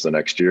Amaker was the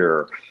next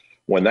year,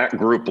 when that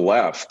group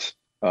left,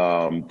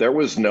 there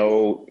was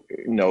no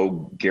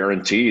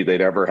guarantee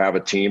they'd ever have a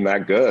team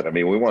that good. I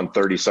mean, we won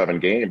 37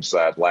 games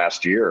that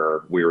last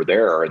year we were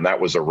there, and that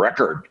was a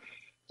record.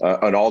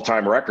 An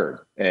all-time record.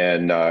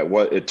 And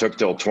it took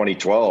till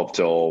 2012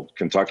 till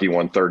Kentucky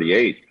won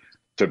 38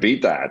 to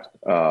beat that.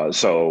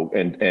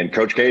 And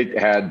Coach K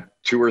had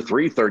 2 or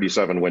 3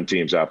 37-win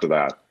teams after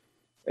that,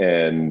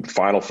 and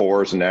Final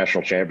Fours and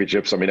national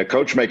championships. I mean, a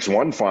coach makes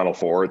one Final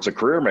Four, it's a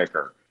career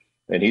maker,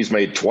 and he's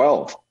made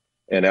 12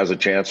 and has a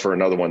chance for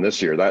another one this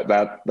year.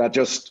 That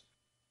just,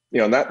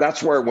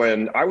 that's where,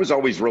 when I was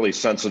always really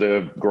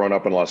sensitive growing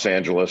up in Los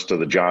Angeles to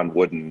the John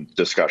Wooden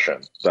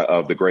discussion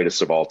of the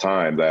greatest of all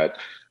time, that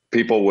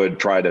people would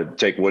try to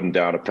take Wooden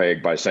down a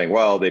peg by saying,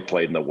 well, they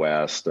played in the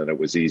West and it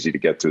was easy to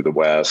get through the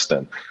West.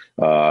 And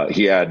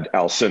he had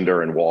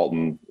Alcindor and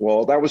Walton.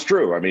 Well, that was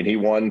true. I mean, he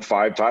won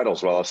 5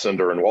 titles with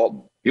Alcindor and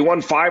Walton. He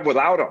won 5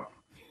 without them.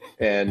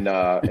 And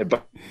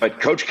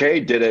but Coach K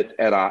did it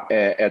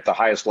at the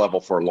highest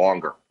level for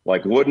longer.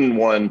 Like Wooden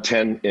won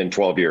 10 in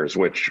 12 years,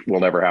 which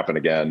will never happen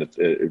again.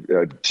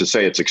 To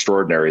say it's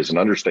extraordinary is an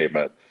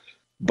understatement.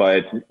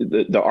 But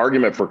the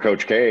argument for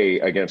Coach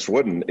K against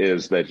Wooden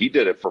is that he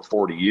did it for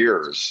 40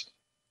 years,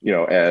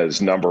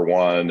 as number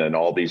one and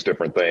all these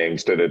different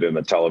things, did it in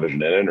the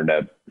television and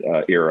internet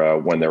era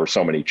when there were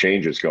so many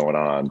changes going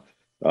on.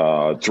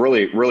 It's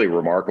really, really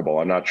remarkable.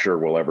 I'm not sure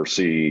we'll ever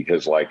see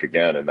his like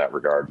again in that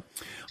regard.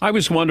 I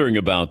was wondering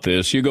about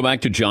this. You go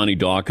back to Johnny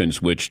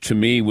Dawkins, which to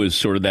me was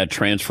sort of that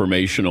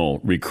transformational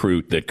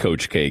recruit that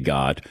Coach K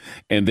got.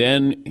 And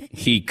then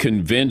he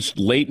convinced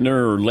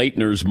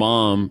Leitner's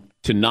mom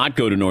to not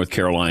go to North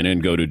Carolina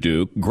and go to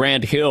Duke.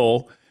 Grant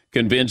Hill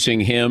convincing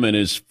him and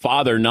his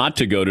father not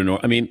to go to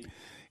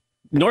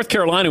North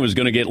Carolina was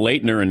going to get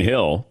Leitner and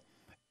Hill.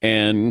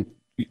 And,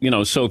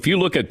 so if you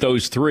look at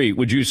those three,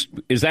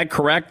 is that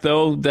correct,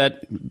 though,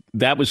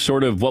 that was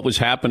sort of what was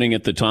happening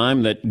at the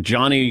time, that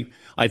Johnny,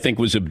 I think,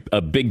 was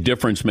a big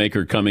difference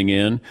maker coming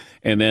in,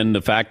 and then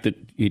the fact that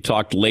he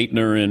talked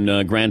Leitner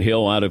and Grant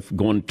Hill out of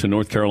going to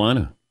North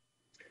Carolina?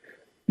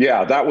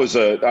 Yeah, that was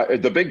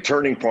the big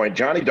turning point.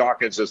 Johnny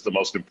Dawkins is the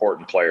most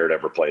important player to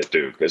ever play at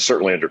Duke. It's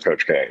certainly under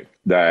Coach K.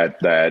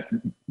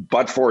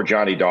 But for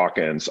Johnny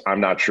Dawkins, I'm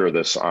not sure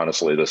this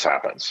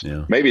happens.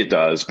 Yeah. Maybe it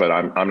does, but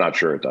I'm not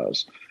sure it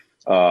does.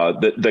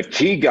 The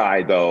key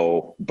guy,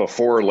 though,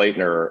 before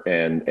Leitner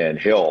and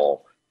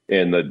Hill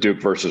in the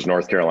Duke versus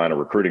North Carolina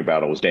recruiting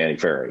battle was Danny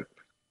Ferry.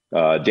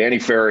 Danny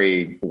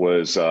Ferry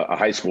was a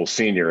high school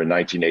senior in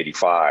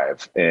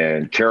 1985,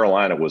 and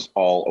Carolina was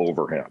all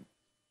over him.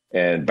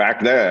 And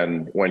back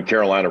then, when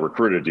Carolina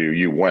recruited you,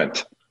 you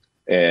went.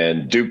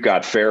 And Duke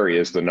got Ferry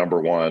as the number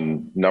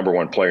one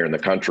player in the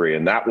country.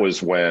 And that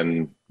was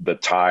when the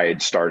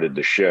tide started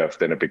to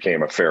shift and it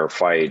became a fair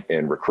fight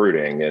in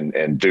recruiting.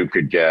 And Duke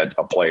could get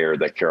a player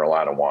that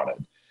Carolina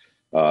wanted.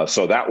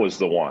 So that was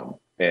the one.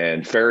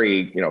 And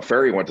Ferry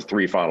went to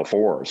 3 Final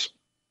Fours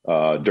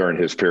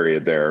during his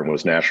period there and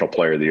was National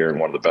Player of the Year and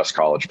one of the best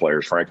college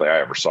players, frankly,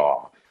 I ever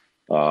saw.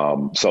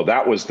 So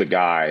that was the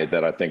guy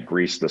that I think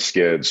greased the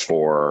skids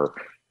for,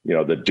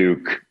 the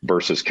Duke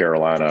versus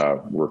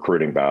Carolina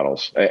recruiting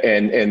battles.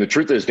 And the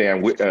truth is,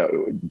 Dan,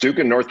 Duke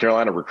and North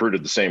Carolina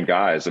recruited the same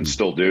guys and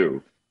still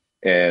do.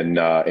 And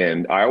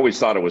I always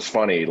thought it was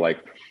funny,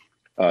 like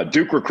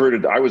Duke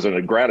recruited, I was a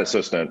grad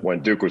assistant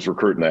when Duke was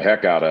recruiting the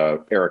heck out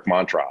of Eric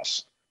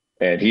Montross.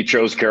 And he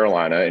chose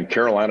Carolina, and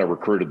Carolina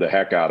recruited the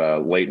heck out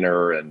of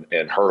Leitner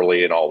and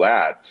Hurley and all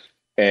that.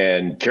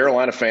 And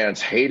Carolina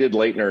fans hated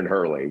Leitner and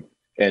Hurley.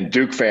 And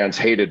Duke fans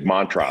hated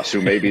Montross,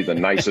 who may be the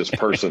nicest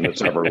person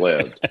that's ever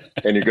lived.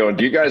 And you're going,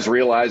 do you guys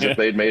realize if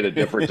they'd made a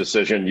different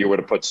decision, you would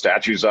have put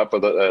statues up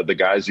of the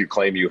guys you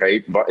claim you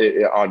hate? But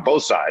on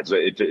both sides,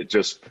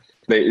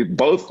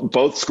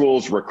 both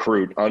schools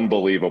recruit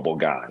unbelievable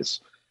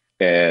guys.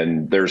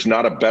 And there's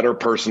not a better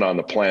person on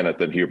the planet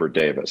than Hubert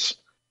Davis.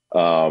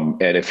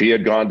 And if he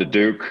had gone to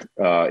Duke,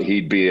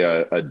 he'd be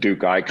a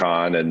Duke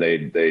icon, and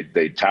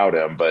they'd tout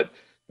him. But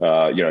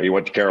he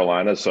went to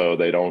Carolina, so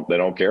they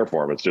don't care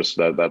for him. It's just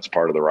that's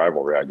part of the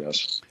rivalry, I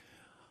guess.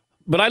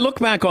 But I look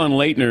back on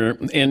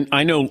Leitner, and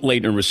I know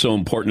Leitner was so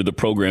important to the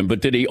program,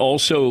 but did he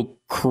also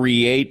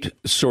create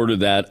sort of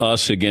that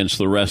us against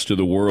the rest of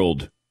the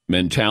world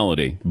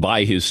mentality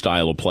by his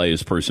style of play,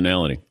 his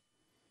personality?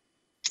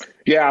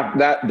 Yeah,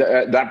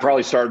 that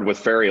probably started with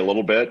Ferry a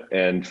little bit,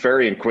 and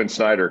Ferry and Quinn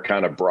Snyder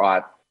kind of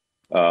brought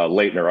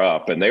Leitner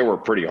up, and they were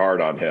pretty hard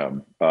on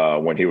him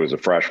when he was a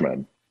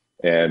freshman.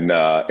 And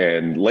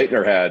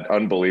Leitner had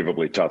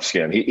unbelievably tough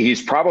skin.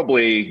 He's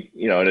probably,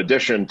 in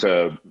addition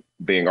to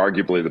being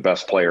arguably the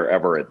best player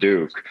ever at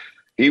Duke,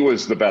 he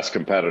was the best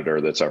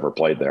competitor that's ever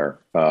played there.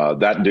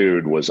 That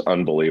dude was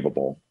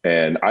unbelievable.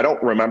 And I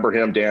don't remember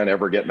him, Dan,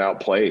 ever getting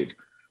outplayed,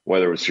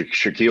 whether it was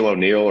Shaquille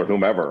O'Neal or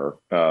whomever.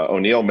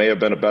 O'Neal may have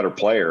been a better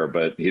player,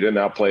 but he didn't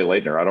outplay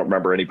Leitner. I don't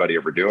remember anybody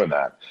ever doing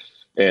that.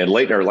 And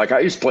Leitner, like I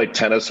used to play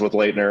tennis with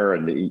Leitner,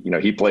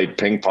 and, he played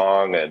ping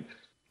pong and,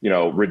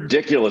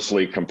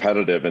 ridiculously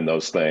competitive in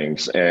those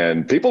things.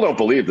 And people don't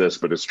believe this,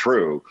 but it's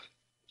true.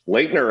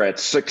 Leitner at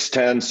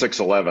 6'10",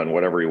 6'11",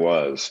 whatever he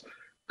was,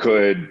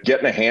 could get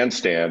in a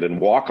handstand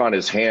and walk on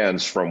his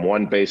hands from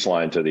one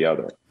baseline to the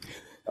other.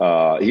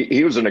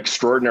 He was an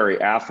extraordinary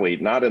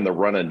athlete, not in the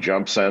run and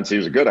jump sense. He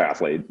was a good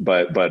athlete,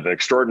 but an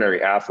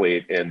extraordinary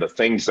athlete in the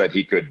things that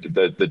he could,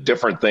 the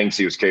different things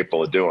he was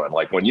capable of doing.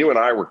 Like when you and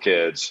I were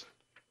kids,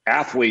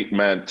 athlete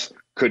meant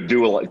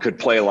could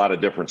play a lot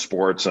of different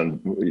sports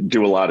and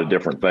do a lot of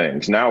different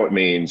things. Now it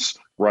means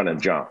run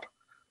and jump.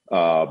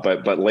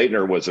 But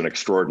Leitner was an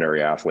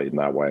extraordinary athlete in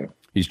that way.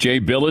 He's Jay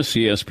Bilas,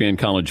 ESPN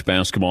college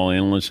basketball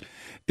analyst.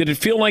 Did it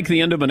feel like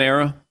the end of an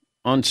era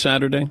on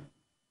Saturday?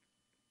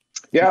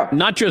 Yeah.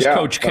 Not just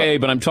Coach K,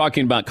 but I'm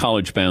talking about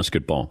college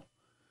basketball.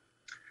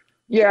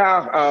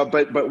 Yeah,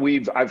 but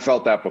I've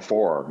felt that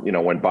before.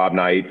 When Bob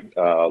Knight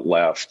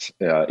left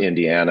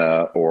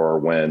Indiana, or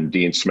when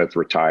Dean Smith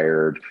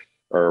retired,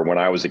 or when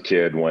I was a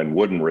kid when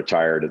Wooden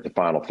retired at the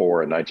Final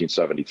Four in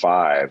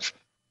 1975.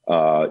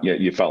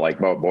 You felt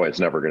like, oh boy, it's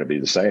never going to be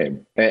the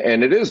same,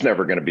 and it is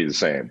never going to be the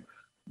same.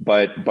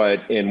 But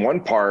in one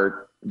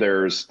part,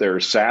 there's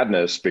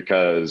sadness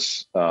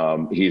because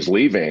he's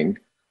leaving,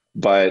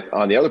 but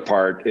on the other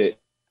part,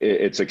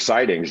 it's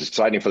exciting. It's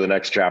exciting for the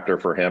next chapter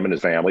for him and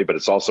his family, but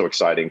it's also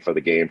exciting for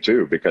the game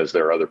too, because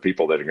there are other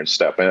people that are going to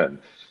step in.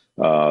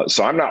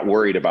 So I'm not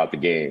worried about the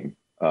game,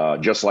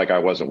 just like I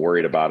wasn't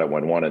worried about it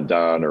when one and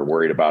done, or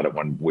worried about it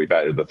when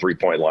the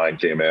 3-point line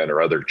came in,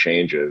 or other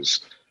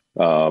changes.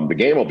 The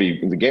game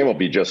will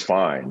be just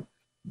fine.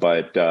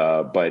 But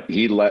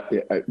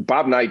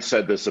Bob Knight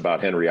said this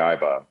about Henry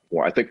Iba,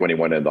 well, I think when he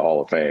went in the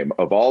Hall of Fame,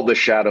 of all the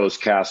shadows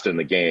cast in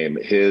the game,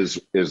 his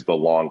is the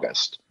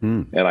longest.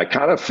 And I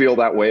kind of feel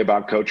that way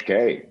about Coach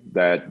K,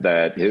 that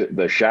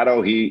the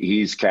shadow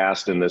he's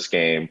cast in this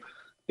game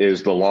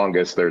is the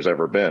longest there's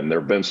ever been. There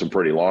have been some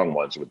pretty long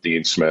ones with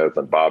Dean Smith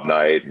and Bob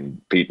Knight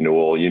and Pete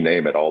Newell, you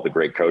name it, all the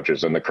great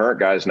coaches. And the current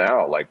guys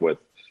now, like with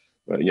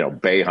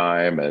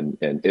Boeheim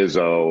and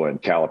Izzo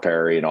and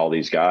Calipari and all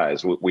these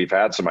guys, we've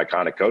had some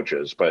iconic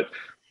coaches. But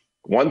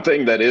one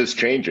thing that is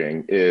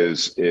changing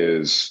is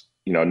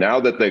now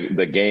that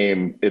the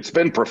game, it's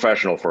been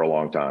professional for a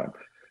long time,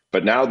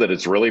 but now that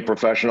it's really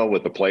professional,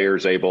 with the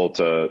players able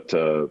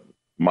to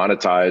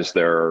monetize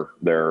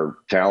their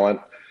talent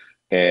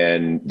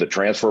and the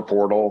transfer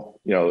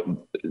portal,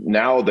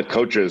 now the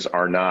coaches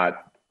are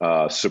not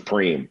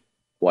supreme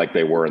like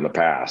they were in the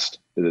past.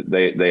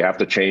 They have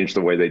to change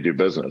the way they do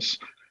business.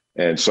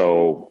 And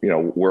so,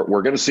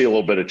 we're going to see a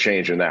little bit of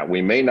change in that.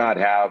 We may not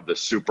have the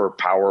super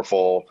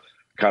powerful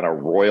kind of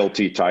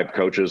royalty type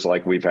coaches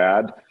like we've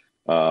had.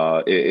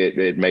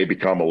 It may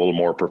become a little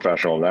more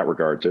professional in that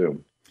regard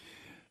too.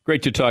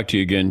 Great to talk to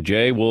you again,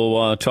 Jay.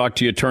 We'll talk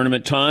to you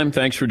tournament time.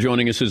 Thanks for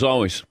joining us as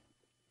always.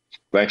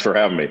 Thanks for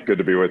having me. Good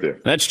to be with you.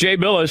 That's Jay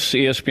Bilas,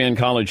 ESPN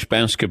college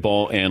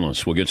basketball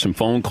analyst. We'll get some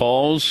phone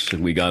calls.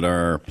 We got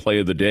our play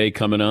of the day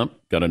coming up.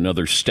 Got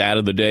another stat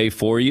of the day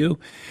for you.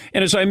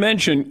 And as I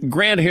mentioned,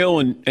 Grant Hill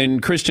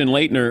and Kristen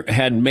Leitner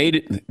had made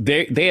it.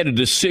 They had a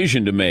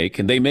decision to make,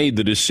 and they made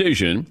the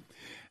decision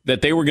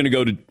that they were going to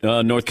go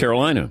to North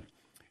Carolina.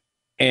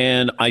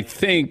 And I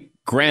think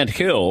Grant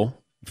Hill,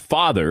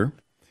 father,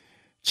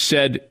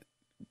 said,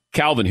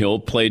 Calvin Hill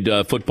played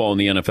football in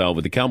the NFL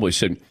with the Cowboys,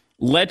 said,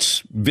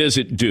 let's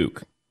visit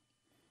Duke.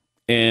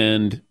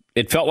 And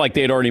it felt like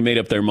they had already made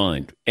up their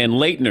mind. And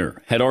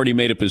Leitner had already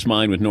made up his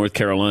mind with North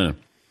Carolina.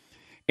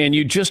 And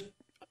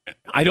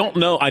I don't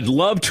know. I'd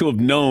love to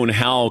have known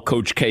how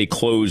Coach K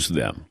closed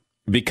them.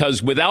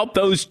 Because without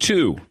those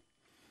two,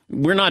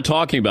 we're not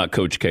talking about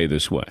Coach K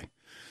this way.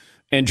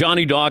 And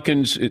Johnny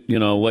Dawkins,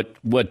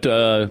 what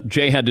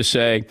Jay had to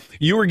say,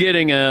 you were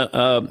getting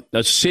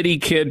a city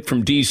kid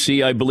from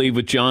D.C., I believe,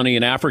 with Johnny,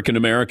 an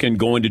African-American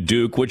going to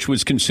Duke, which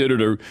was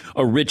considered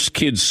a rich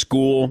kid's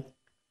school.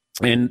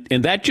 And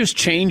that just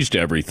changed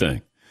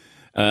everything.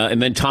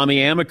 And then Tommy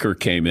Amaker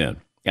came in.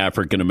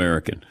 African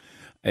American.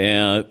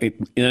 And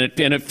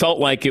it felt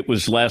like it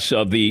was less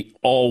of the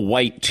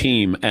all-white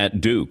team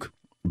at Duke.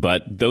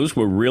 But those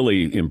were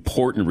really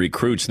important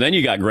recruits. And then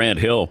you got Grant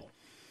Hill.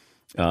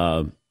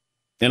 And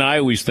I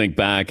always think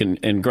back,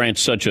 and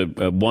Grant's such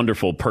a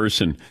wonderful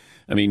person.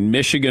 I mean,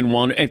 Michigan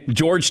wanted,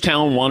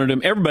 Georgetown wanted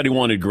him. Everybody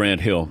wanted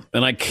Grant Hill.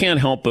 And I can't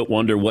help but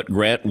wonder what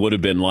Grant would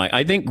have been like.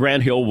 I think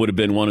Grant Hill would have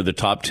been one of the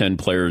top 10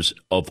 players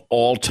of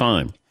all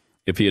time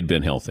if he had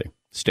been healthy,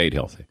 stayed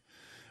healthy.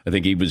 I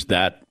think he was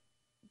that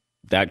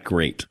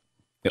great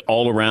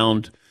all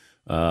around.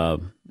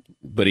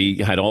 But he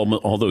had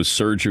all those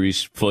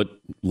surgeries, foot,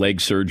 leg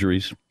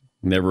surgeries,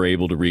 never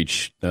able to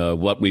reach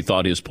what we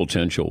thought his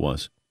potential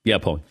was. Yeah,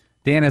 Paul.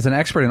 Dan, as an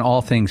expert in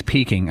all things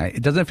peaking,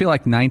 it doesn't feel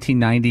like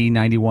 1990,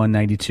 91,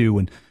 92,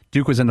 when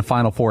Duke was in the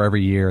Final Four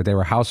every year. They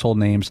were household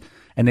names,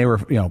 and they were,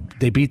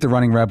 they beat the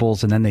Running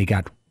Rebels, and then they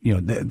got,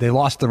 they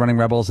lost the Running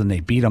Rebels, and they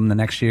beat them the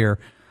next year.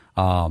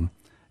 And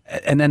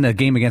then the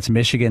game against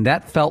Michigan,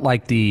 that felt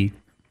like the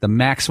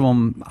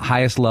maximum,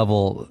 highest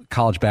level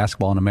college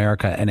basketball in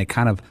America, and it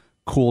kind of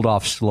cooled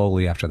off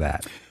slowly after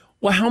that.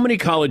 Well, how many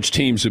college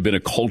teams have been a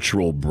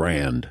cultural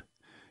brand?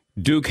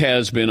 Duke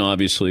has been,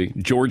 obviously.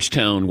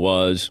 Georgetown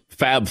was.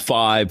 Fab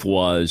Five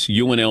was.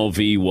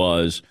 UNLV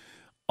was.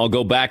 I'll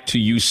go back to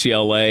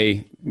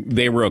UCLA.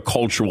 They were a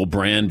cultural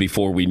brand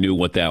before we knew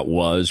what that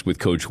was with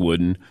Coach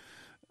Wooden.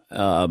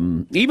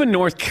 Even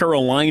North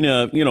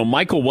Carolina,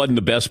 Michael wasn't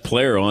the best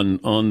player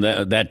on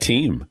that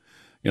team.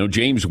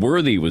 James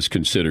Worthy was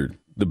considered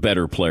the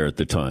better player at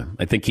the time.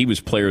 I think he was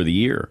player of the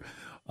year.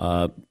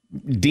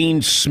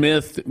 Dean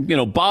Smith,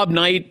 Bob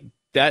Knight,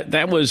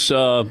 that was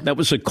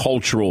a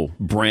cultural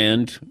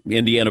brand,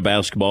 Indiana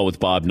basketball with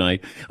Bob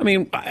Knight. I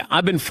mean,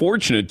 I've been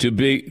fortunate to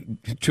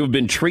have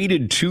been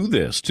treated to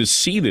this, to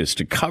see this,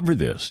 to cover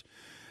this.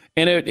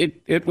 And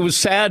it was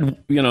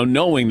sad,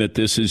 knowing that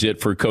this is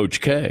it for Coach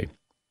K.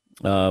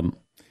 And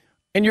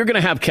you're going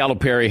to have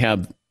Calipari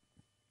have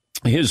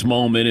his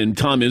moment and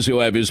Tom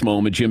Izzo have his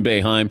moment, Jim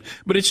Boeheim,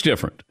 but it's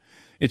different.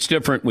 It's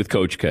different with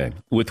Coach K,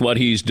 with what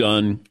he's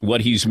done,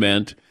 what he's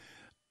meant,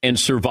 and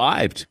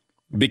survived.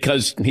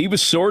 Because he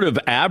was sort of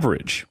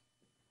average.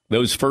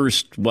 Those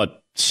first,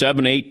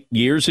 7-8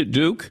 years at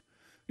Duke,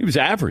 he was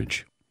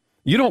average.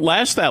 You don't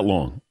last that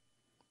long.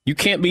 You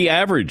can't be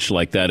average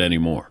like that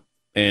anymore.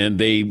 And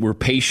they were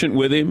patient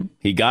with him.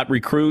 He got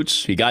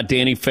recruits. He got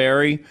Danny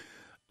Ferry.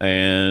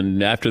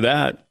 And after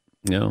that,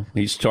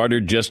 he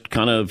started just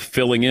kind of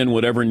filling in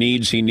whatever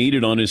needs he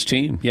needed on his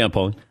team. Yeah,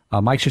 Paulie.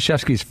 Mike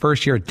Krzyzewski's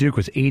first year at Duke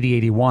was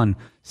 80-81,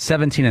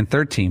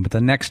 17-13. But the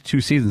next two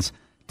seasons,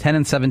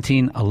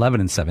 10-17,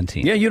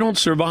 11-17. Yeah, you don't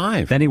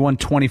survive. Then he won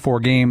 24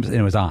 games, and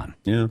it was on.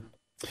 Yeah. All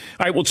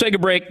right, we'll take a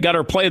break. Got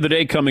our play of the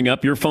day coming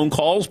up. Your phone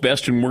calls,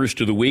 best and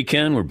worst of the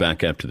weekend. We're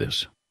back after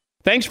this.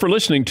 Thanks for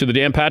listening to the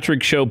Dan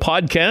Patrick Show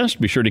podcast.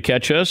 Be sure to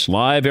catch us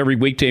live every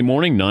weekday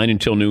morning, 9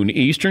 until noon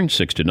Eastern,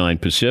 6 to 9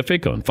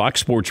 Pacific on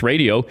Fox Sports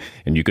Radio.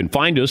 And you can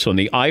find us on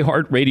the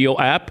iHeartRadio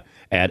app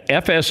at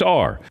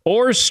FSR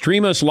or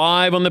stream us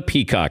live on the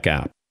Peacock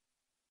app.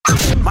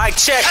 Mic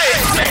check.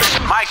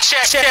 Mic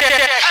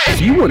check.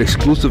 Do you want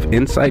exclusive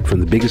insight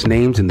from the biggest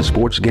names in the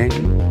sports game?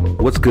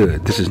 What's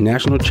good? This is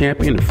national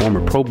champion and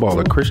former pro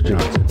baller Chris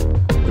Johnson.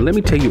 And let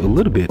me tell you a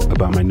little bit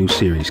about my new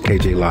series,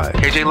 KJ Live.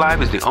 KJ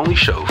Live is the only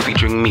show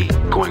featuring me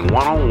going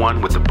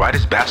one-on-one with the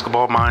brightest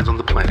basketball minds on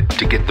the planet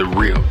to get the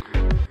real.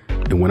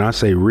 And when I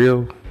say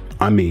real,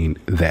 I mean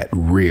that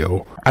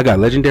real. I got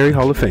legendary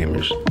Hall of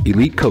Famers,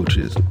 elite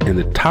coaches, and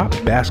the top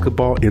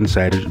basketball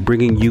insiders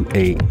bringing you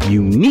a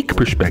unique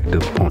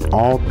perspective on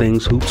all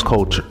things hoops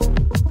culture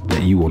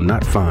that you will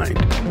not find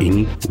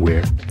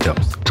anywhere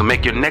else. So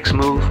make your next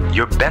move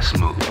your best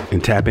move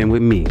and tap in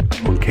with me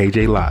on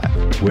KJ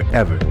Live,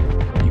 wherever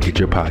you get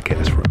your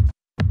podcast from.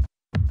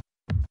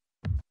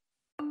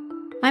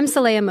 I'm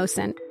Saleha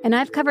Mohsen, and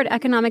I've covered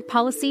economic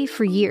policy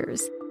for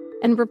years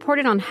and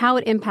reported on how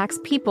it impacts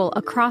people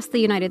across the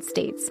United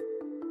States.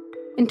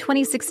 In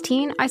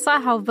 2016, I saw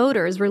how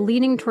voters were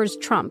leaning towards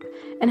Trump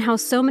and how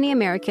so many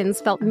Americans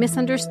felt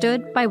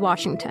misunderstood by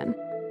Washington.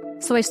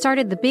 So I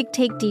started the Big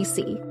Take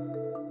DC.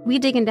 We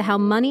dig into how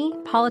money,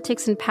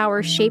 politics, and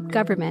power shape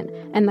government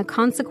and the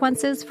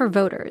consequences for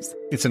voters.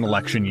 It's an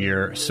election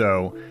year,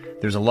 so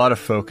there's a lot of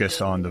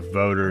focus on the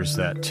voters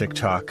that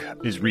TikTok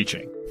is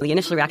reaching. The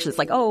initial reaction is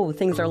like, oh,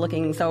 things are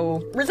looking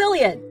so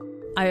resilient.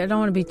 I don't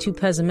want to be too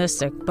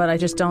pessimistic, but I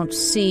just don't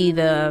see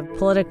the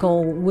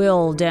political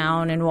will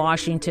down in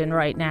Washington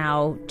right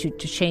now to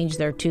change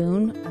their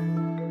tune.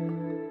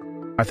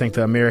 I think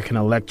the American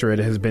electorate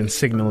has been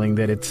signaling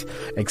that it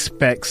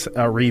expects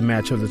a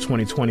rematch of the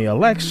 2020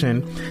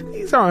 election.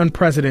 These are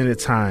unprecedented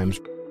times.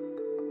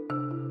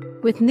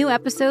 With new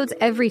episodes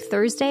every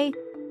Thursday,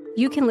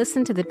 you can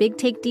listen to the Big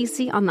Take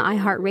DC on the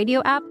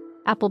iHeartRadio app,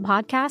 Apple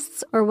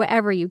Podcasts, or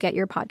wherever you get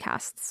your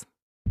podcasts.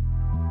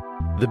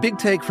 The Big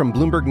Take from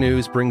Bloomberg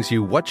News brings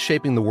you what's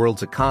shaping the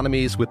world's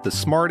economies with the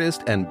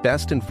smartest and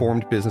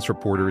best-informed business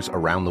reporters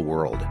around the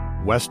world.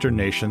 Western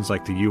nations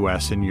like the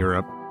U.S. and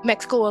Europe.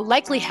 Mexico will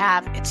likely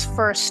have its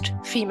first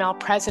female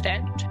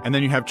president. And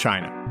then you have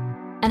China.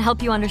 and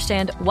help you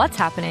understand what's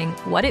happening,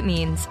 what it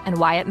means, and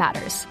why it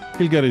matters.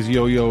 He'll get his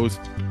yo-yos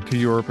to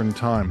Europe in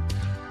time.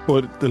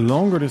 But the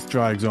longer this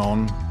drags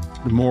on,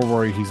 the more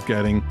worry he's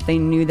getting. They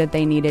knew that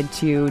they needed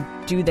to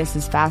do this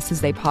as fast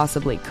as they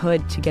possibly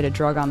could to get a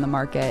drug on the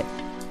market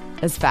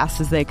as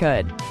fast as they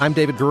could. I'm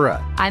David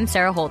Gura. I'm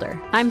Sarah Holder.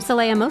 I'm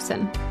Saleha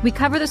Mohsen. We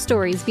cover the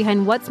stories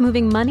behind what's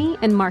moving money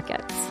and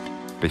markets.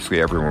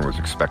 Basically, everyone was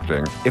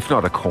expecting, if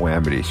not a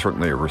calamity,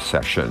 certainly a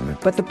recession.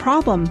 But the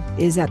problem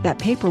is that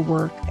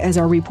paperwork, as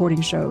our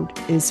reporting showed,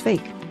 is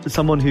fake. As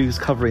someone who's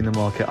covering the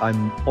market,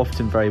 I'm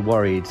often very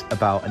worried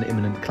about an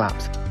imminent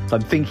collapse. So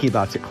I'm thinking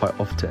about it quite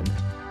often.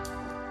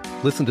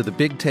 Listen to The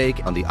Big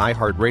Take on the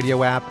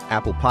iHeartRadio app,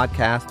 Apple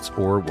Podcasts,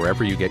 or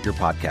wherever you get your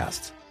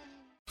podcasts.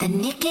 The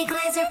Nikki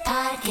Glaser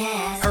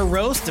Podcast. Her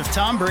roast of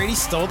Tom Brady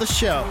stole the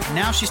show.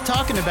 Now she's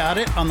talking about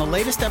it on the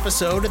latest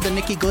episode of the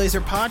Nikki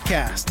Glaser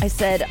Podcast. I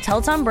said,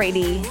 tell Tom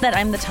Brady that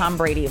I'm the Tom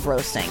Brady of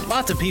roasting.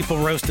 Lots of people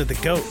roasted the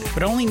GOAT,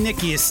 but only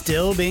Nikki is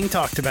still being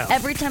talked about.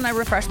 Every time I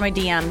refresh my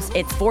DMs,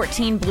 it's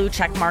 14 blue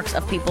check marks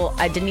of people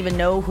I didn't even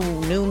know who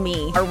knew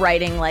me are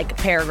writing like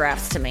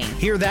paragraphs to me.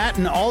 Hear that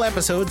in all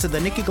episodes of the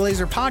Nikki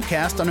Glaser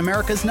Podcast on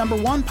America's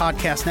 #1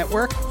 podcast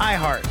network,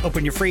 iHeart.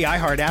 Open your free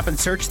iHeart app and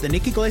search the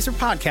Nikki Glaser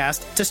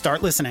Podcast to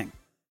start listening.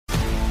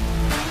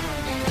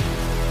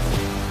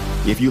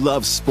 If you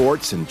love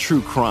sports and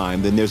true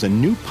crime, then there's a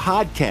new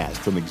podcast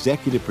from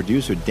executive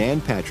producer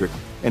Dan Patrick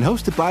and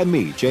hosted by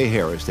me, Jay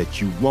Harris, that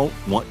you won't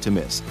want to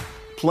miss.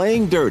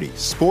 Playing Dirty: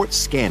 Sports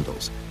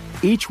Scandals.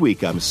 Each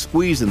week, I'm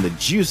squeezing the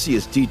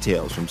juiciest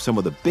details from some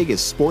of the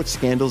biggest sports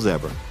scandals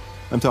ever.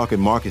 I'm talking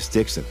Marcus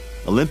Dixon,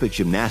 Olympic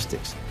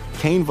gymnastics,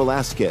 Cain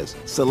Velasquez,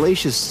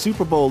 salacious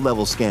Super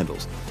Bowl-level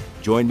scandals.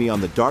 Join me on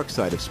the dark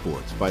side of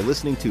sports by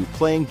listening to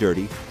Playing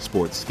Dirty: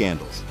 Sports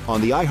Scandals on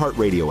the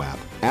iHeartRadio app,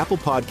 Apple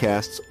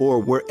Podcasts, or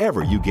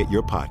wherever you get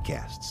your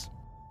podcasts.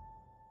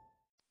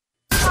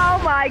 Oh,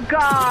 my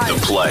God. The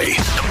play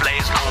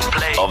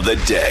of the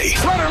day.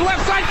 Runner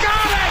left side,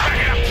 got it!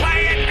 They're going to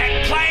play it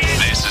and play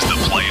it. This is the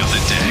play of the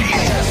day.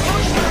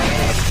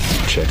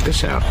 Check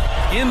this out.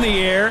 In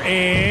the air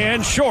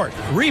and short.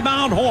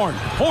 Rebound Horn.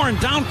 Horn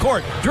down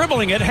court.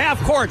 Dribbling at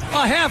half court.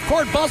 A half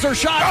court buzzer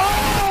shot.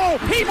 Oh!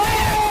 He made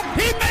it!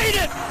 He made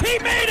it! He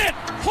made it!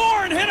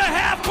 Horn hit a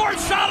half court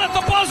shot at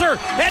the buzzer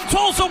and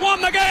Tulsa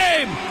won the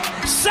game.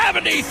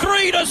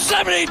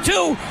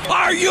 73-72.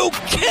 Are you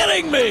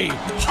kidding me?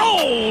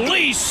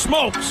 Holy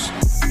smokes.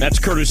 That's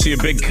courtesy of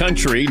Big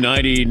Country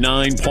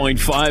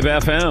 99.5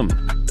 FM.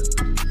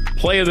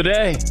 Play of the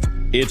day.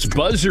 It's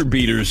buzzer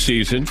beater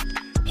season.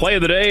 Play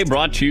of the day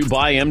brought to you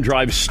by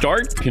M-Drive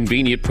Start,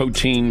 convenient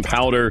protein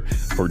powder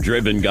for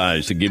driven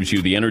guys that gives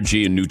you the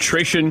energy and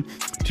nutrition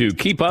to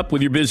keep up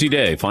with your busy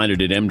day. Find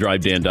it at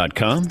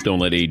mdrivedan.com. Don't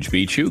let age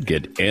beat you.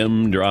 Get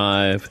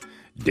M-Drive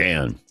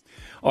Dan.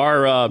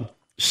 Our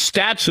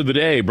stats of the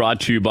day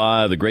brought to you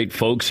by the great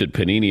folks at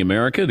Panini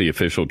America, the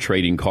official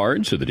trading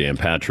cards of the Dan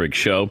Patrick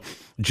Show.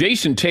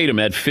 Jason Tatum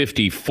had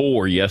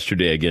 54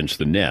 yesterday against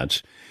the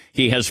Nets.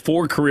 He has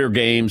 4 career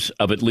games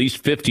of at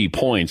least 50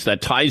 points.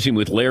 That ties him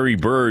with Larry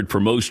Bird for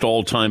most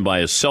all-time by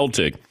a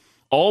Celtic.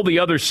 All the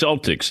other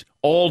Celtics,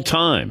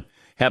 all-time,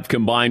 have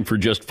combined for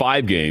just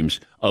 5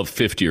 games of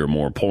 50 or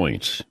more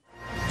points.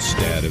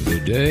 Stat of the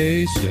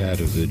day,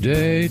 stat of the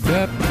day,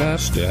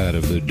 stat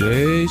of the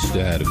day,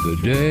 stat of the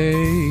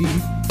day.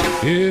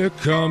 Here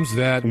comes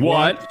that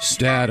what?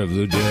 Stat of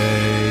the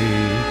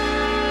day.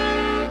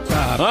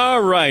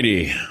 All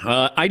righty.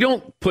 I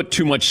don't put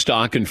too much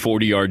stock in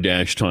 40-yard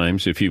dash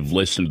times. If you've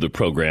listened to the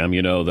program,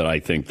 you know that I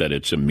think that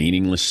it's a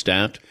meaningless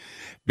stat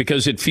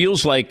because it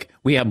feels like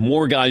we have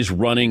more guys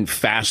running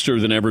faster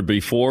than ever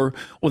before.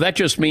 Well, that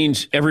just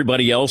means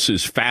everybody else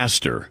is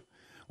faster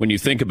when you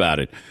think about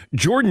it.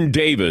 Jordan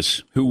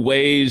Davis, who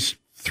weighs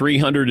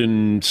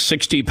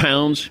 360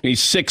 pounds,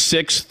 he's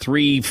 6'6",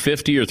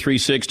 350 or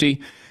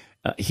 360.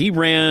 He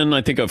ran,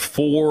 I think, a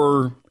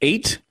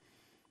 4.8.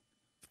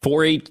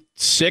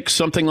 4.86,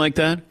 something like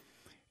that,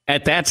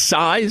 at that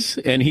size,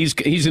 and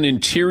he's an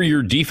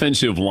interior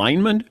defensive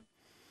lineman.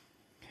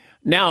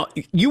 Now,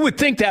 you would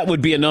think that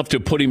would be enough to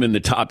put him in the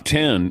top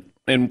 10,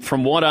 and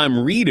from what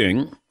I'm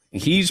reading,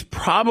 he's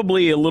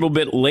probably a little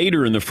bit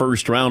later in the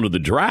first round of the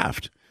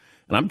draft.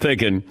 And I'm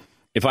thinking,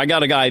 if I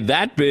got a guy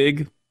that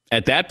big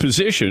at that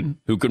position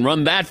who can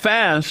run that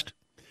fast,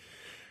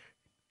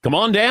 come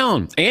on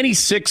down. And he's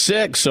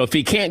 6'6", so if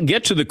he can't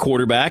get to the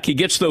quarterback, he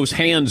gets those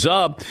hands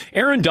up.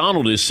 Aaron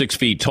Donald is 6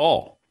 feet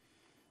tall.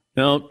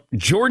 Now,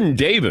 Jordan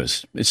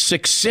Davis is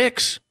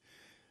 6'6".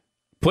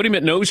 Put him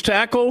at nose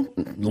tackle,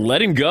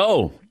 let him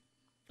go.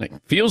 It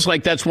feels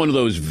like that's one of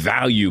those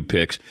value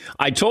picks.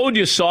 I told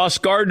you Sauce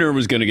Gardner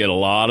was going to get a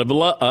lot of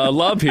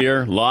love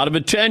here, a lot of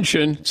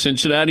attention.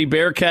 Cincinnati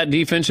Bearcat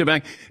defensive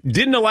back.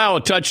 Didn't allow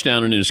a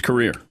touchdown in his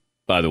career,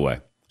 by the way.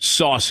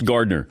 Sauce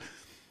Gardner.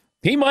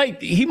 He might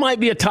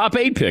be a top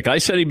 8 pick. I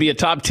said he'd be a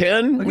top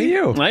 10. Look at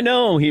you. I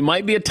know. He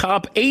might be a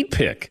top 8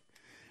 pick.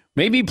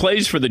 Maybe he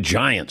plays for the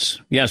Giants.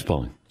 Yes,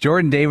 Pauline.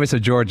 Jordan Davis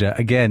of Georgia.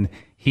 Again,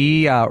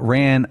 he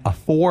ran a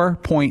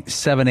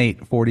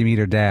 4.78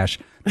 40-meter dash.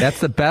 That's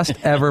the best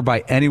ever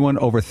by anyone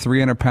over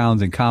 300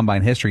 pounds in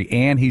combine history,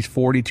 and he's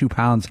 42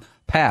 pounds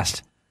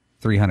past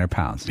 300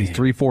 pounds. He's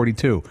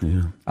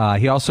 342. Yeah.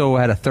 He also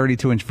had a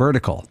 32-inch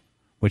vertical,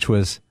 which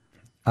was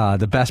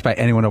the best by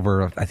anyone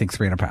over, I think,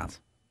 300 pounds.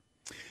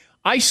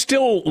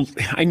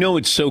 I know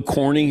it's so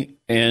corny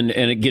and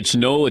it gets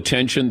no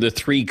attention, the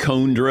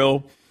 3-cone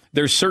drill.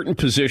 There's certain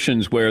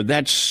positions where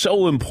that's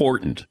so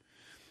important.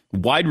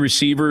 Wide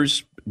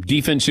receivers,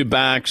 defensive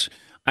backs,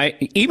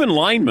 even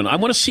linemen. I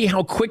want to see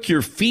how quick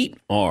your feet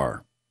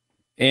are.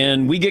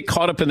 And we get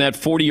caught up in that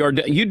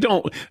 40-yard.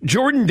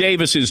 Jordan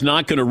Davis is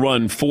not going to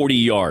run 40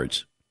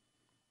 yards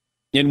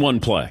in one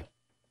play.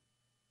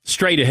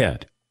 Straight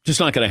ahead. Just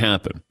not going to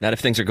happen. Not if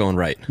things are going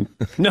right.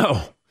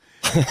 No.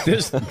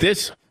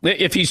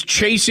 If he's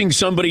chasing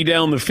somebody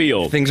down the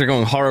field. Things are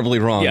going horribly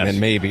wrong, then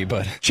maybe,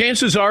 but.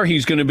 Chances are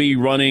he's going to be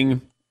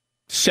running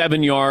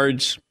 7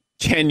 yards,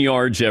 10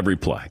 yards every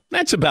play.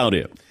 That's about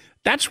it.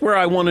 That's where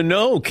I want to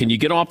know. Can you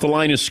get off the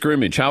line of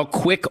scrimmage? How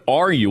quick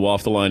are you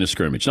off the line of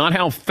scrimmage? Not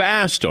how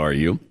fast are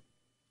you.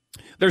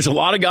 There's a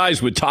lot of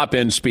guys with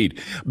top-end speed.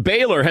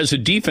 Baylor has a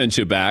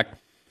defensive back.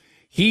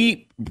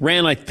 He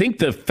ran, I think,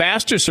 the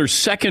fastest or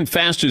second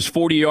fastest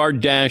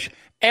 40-yard dash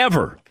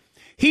ever.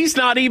 He's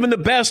not even the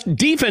best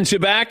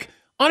defensive back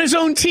on his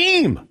own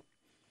team.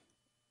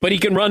 But he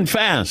can run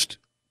fast.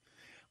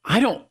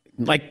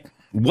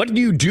 What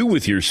do you do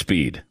with your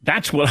speed?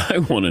 That's what I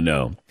want to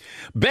know.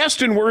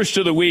 Best and worst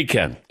of the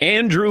weekend.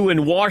 Andrew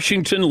in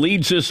Washington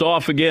leads us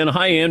off again.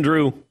 Hi,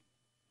 Andrew.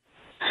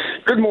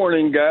 Good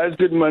morning, guys.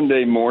 Good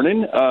Monday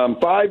morning.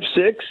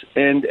 5'6"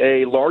 and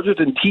a larger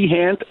than T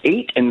hand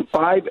 8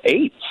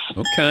 5/8.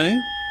 Okay.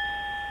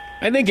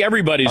 I think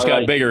everybody's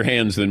got bigger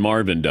hands than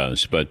Marvin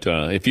does, but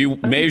if you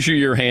measure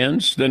your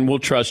hands, then we'll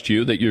trust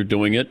you that you're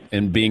doing it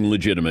and being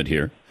legitimate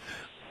here.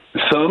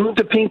 Thumb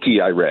to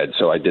pinky, I read,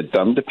 so I did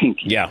thumb to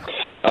pinky. Yeah.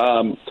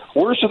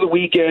 Worst of the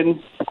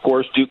weekend, of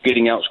course, Duke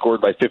getting outscored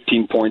by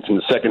 15 points in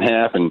the second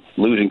half and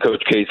losing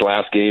Coach K's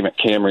last game at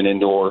Cameron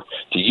Indoor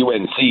to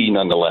UNC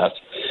nonetheless.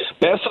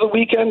 Best of the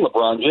weekend,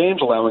 LeBron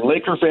James allowing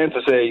Laker fans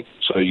to say,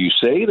 so you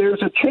say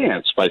there's a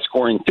chance, by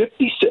scoring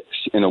 56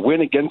 in a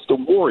win against the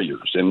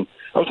Warriors. And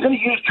I was going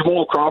to use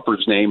Jamal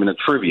Crawford's name in a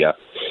trivia,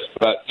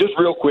 but just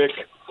real quick,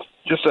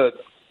 just a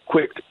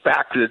quick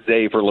fact of the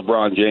day for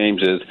LeBron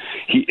James is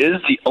he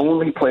is the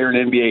only player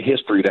in NBA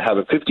history to have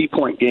a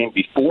 50-point game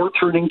before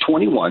turning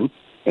 21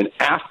 and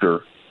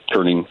after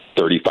turning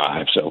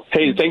 35. So,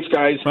 hey, thanks,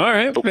 guys. All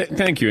right.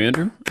 Thank you,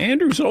 Andrew.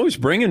 Andrew's always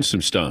bringing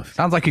some stuff.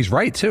 Sounds like he's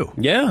right, too.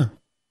 Yeah.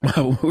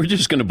 We're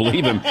just going to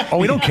believe him. Oh,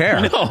 we don't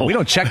care. No. We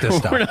don't check this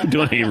stuff. We're not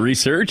doing any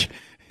research.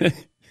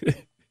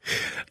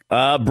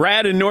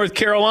 Brad in North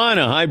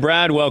Carolina. Hi,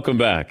 Brad. Welcome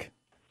back.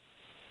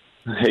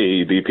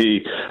 Hey,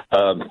 BP.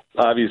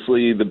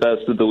 Obviously, the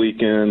best of the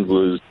weekend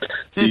was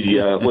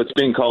the what's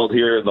being called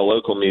here in the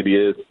local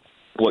media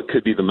what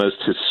could be the most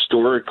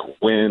historic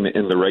win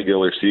in the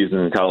regular season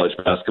in college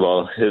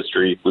basketball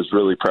history. Was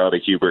really proud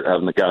of Hubert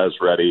having the guys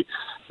ready.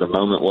 The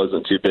moment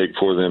wasn't too big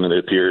for them, and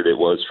it appeared it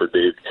was for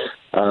Duke.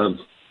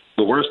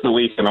 The worst of the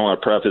week, and I want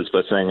to preface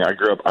by saying I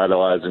grew up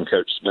idolizing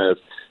Coach Smith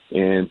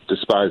and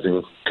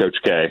despising Coach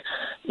K.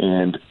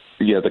 And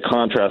yeah, the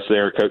contrast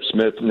there, Coach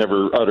Smith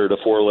never uttered a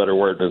four-letter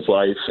word in his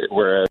life,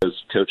 whereas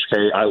Coach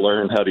K, I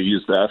learned how to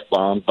use the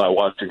F-bomb by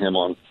watching him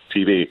on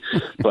TV.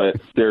 But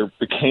there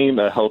became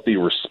a healthy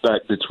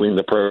respect between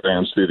the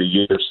programs through the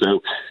years.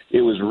 So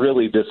it was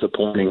really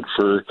disappointing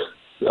for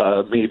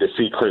me to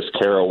see Chris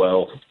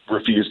Carrawell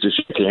refuse to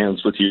shake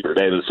hands with Hubert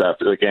Davis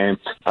after the game.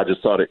 I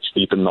just thought it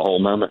cheapened the whole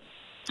moment.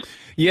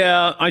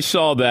 Yeah, I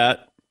saw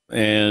that.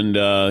 And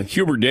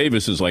Hubert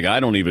Davis is like, I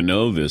don't even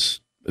know this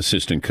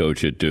assistant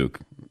coach at Duke.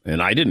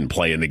 And I didn't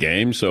play in the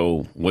game,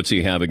 so what's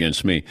he have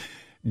against me?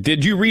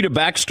 Did you read a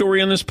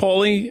backstory on this,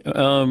 Paulie?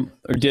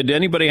 Or did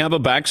anybody have a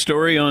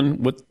backstory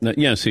on what?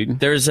 Yes, Eden.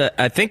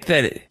 I think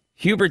that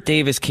Hubert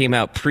Davis came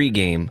out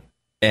pregame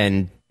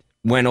and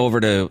went over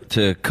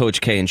to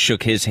Coach K and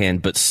shook his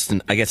hand, but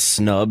I guess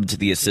snubbed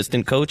the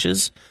assistant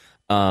coaches.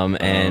 So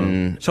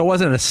it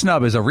wasn't a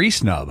snub, it was a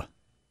re-snub.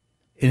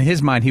 In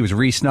his mind, he was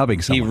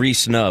re-snubbing someone. He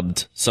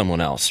re-snubbed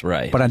someone else,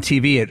 right. But on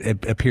TV,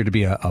 it appeared to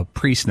be a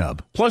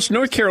pre-snub. Plus,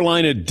 North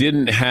Carolina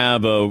didn't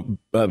have a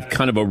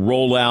kind of a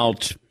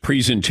rollout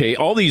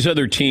presentation. All these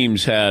other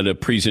teams had a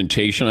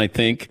presentation, I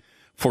think,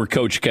 for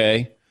Coach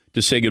K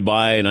to say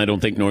goodbye, and I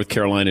don't think North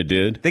Carolina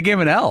did. They gave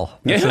him an L.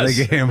 Yes. So they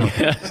gave him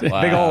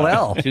a big old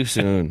L. Too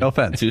soon. No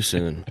offense. Too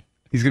soon.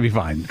 He's going to be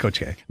fine, Coach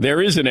K. There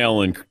is an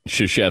L in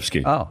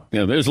Krzyzewski. Oh.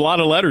 Yeah, there's a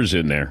lot of letters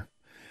in there.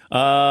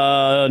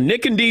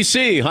 Nick in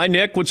D.C. Hi,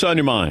 Nick. What's on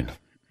your mind?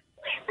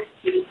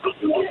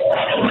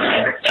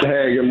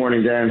 Hey, good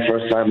morning, Dan.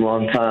 First time,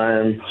 long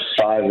time.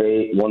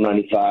 5'8",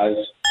 195.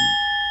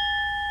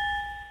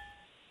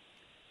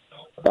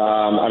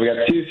 I've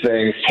got two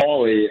things.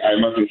 Paulie, I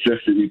must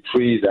insist that you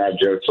please add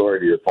Joe Torre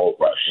to your poll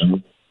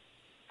question.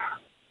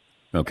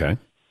 Okay.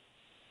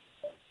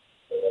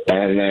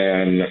 And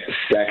then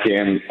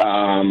second,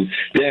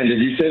 Dan, did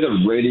you say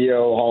the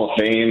Radio Hall of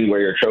Fame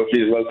where your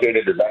trophy is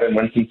located? Is that in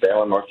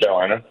Winston-Salem, North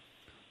Carolina?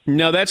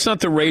 No, that's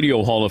not the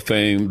Radio Hall of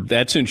Fame.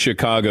 That's in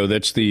Chicago.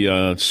 That's the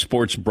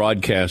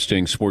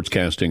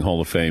Sportscasting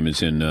Hall of Fame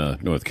is in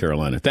North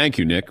Carolina. Thank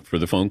you, Nick, for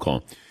the phone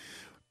call.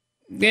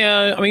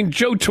 Yeah, I mean,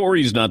 Joe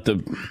Torre's not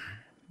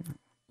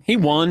he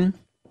won,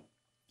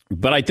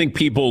 but I think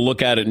people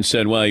look at it and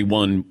said, well, he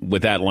won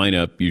with that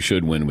lineup. You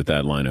should win with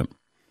that lineup.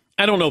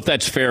 I don't know if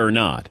that's fair or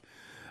not.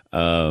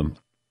 But,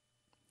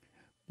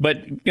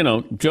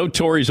 Joe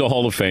Torre's a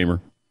Hall of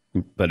Famer.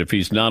 But if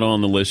he's not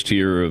on the list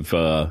here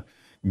of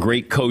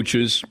great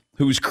coaches,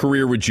 whose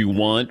career would you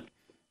want?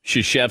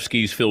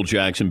 Krzyzewski's, Phil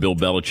Jackson, Bill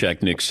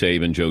Belichick, Nick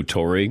Saban, Joe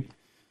Torre.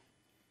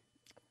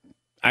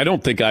 I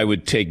don't think I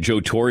would take Joe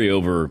Torre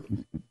over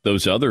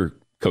those other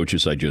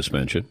coaches I just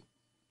mentioned.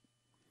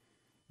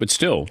 But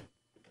still,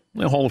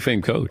 a Hall of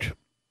Fame coach.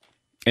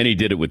 And he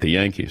did it with the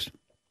Yankees.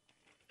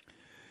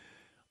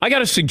 I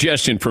got a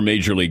suggestion for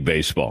Major League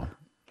Baseball.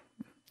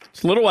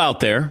 It's a little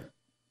out there,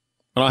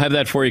 but I'll have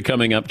that for you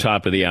coming up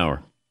top of the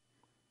hour.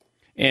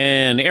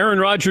 And Aaron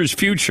Rodgers'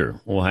 future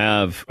will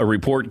have a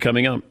report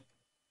coming up.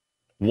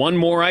 One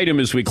more item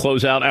as we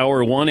close out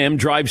hour one,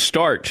 M-Drive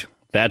Start.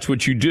 That's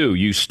what you do.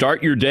 You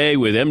start your day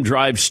with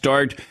M-Drive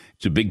Start.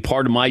 It's a big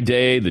part of my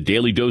day, the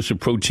daily dose of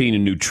protein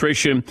and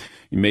nutrition.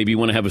 You maybe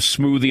want to have a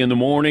smoothie in the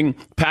morning,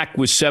 packed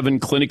with 7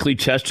 clinically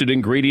tested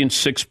ingredients,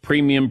 6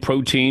 premium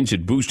proteins.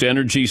 It boosts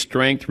energy,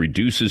 strength,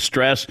 reduces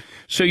stress,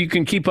 so you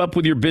can keep up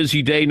with your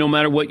busy day no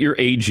matter what your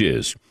age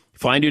is.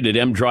 Find it at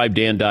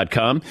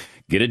mdrivedan.com.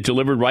 Get it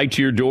delivered right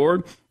to your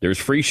door. There's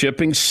free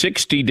shipping,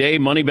 60-day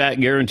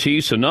money-back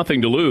guarantee, so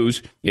nothing to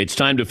lose. It's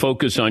time to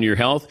focus on your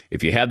health.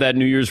 If you have that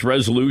New Year's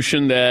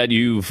resolution that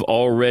you've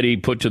already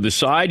put to the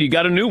side, you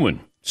got a new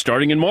one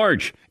starting in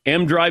March.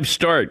 M-Drive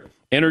Start.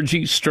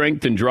 Energy,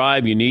 strength, and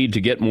drive you need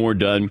to get more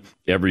done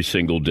every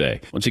single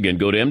day. Once again,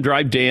 go to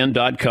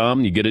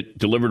mdrivedan.com. You get it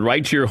delivered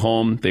right to your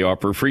home. They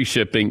offer free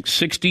shipping,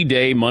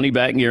 60-day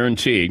money-back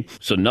guarantee,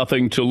 so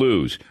nothing to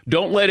lose.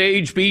 Don't let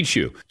age beat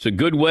you. It's a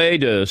good way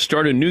to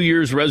start a New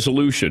Year's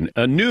resolution,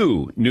 a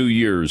new New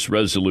Year's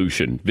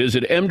resolution.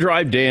 Visit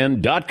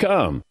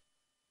mdrivedan.com.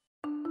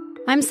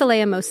 I'm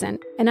Saleha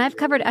Mohsen, and I've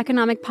covered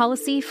economic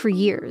policy for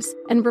years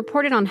and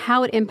reported on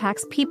how it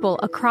impacts people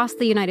across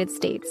the United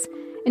States.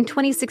 In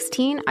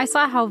 2016, I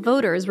saw how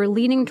voters were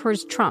leaning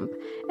towards Trump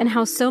and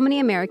how so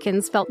many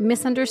Americans felt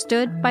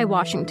misunderstood by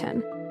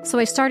Washington. So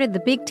I started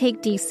The Big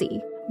Take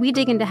DC. We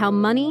dig into how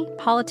money,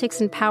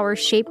 politics, and power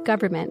shape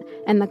government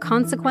and the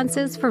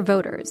consequences for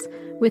voters.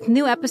 With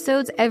new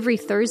episodes every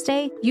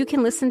Thursday, you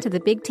can listen to The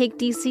Big Take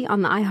DC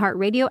on the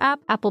iHeartRadio app,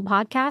 Apple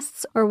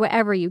Podcasts, or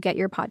wherever you get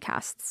your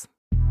podcasts.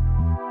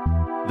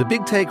 The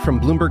Big Take from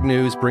Bloomberg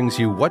News brings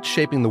you what's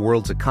shaping the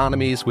world's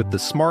economies with the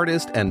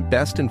smartest and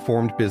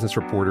best-informed business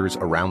reporters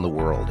around the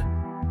world.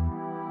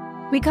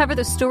 We cover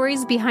the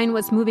stories behind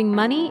what's moving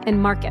money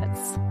and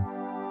markets,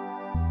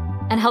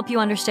 and help you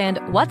understand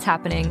what's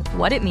happening,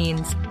 what it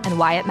means, and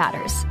why it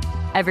matters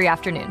every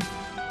afternoon.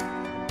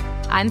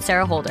 I'm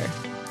Sarah Holder.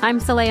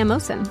 I'm Saleha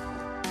Mohsen.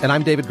 And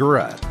I'm David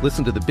Gura.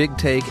 Listen to The Big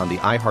Take on the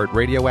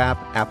iHeartRadio app,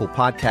 Apple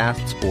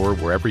Podcasts, or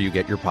wherever you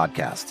get your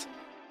podcasts.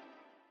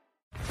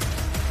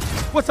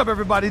 What's up,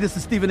 everybody? This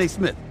is Stephen A.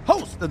 Smith,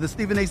 host of the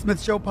Stephen A.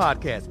 Smith Show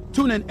podcast.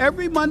 Tune in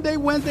every Monday,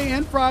 Wednesday,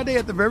 and Friday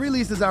at the very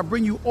least as I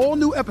bring you all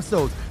new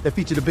episodes that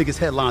feature the biggest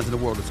headlines in the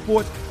world of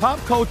sports, pop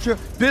culture,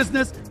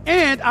 business,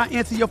 and I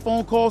answer your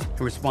phone calls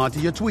and respond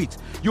to your tweets.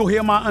 You'll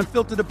hear my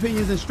unfiltered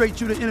opinions and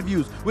straight-shooter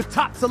interviews with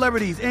top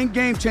celebrities and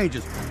game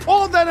changers.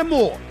 All that and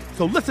more.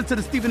 So listen to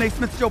the Stephen A.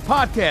 Smith Show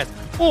podcast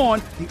on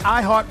the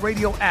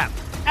iHeartRadio app,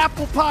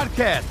 Apple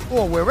Podcasts,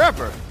 or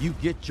wherever you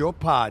get your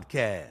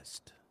podcast.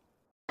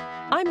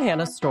 I'm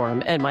Hannah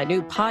Storm, and my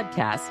new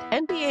podcast,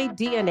 NBA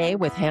DNA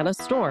with Hannah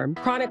Storm,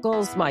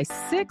 chronicles my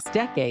 6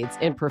 decades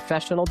in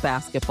professional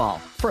basketball.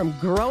 From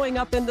growing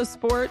up in the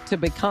sport to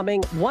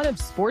becoming one of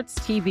sports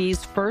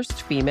TV's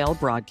first female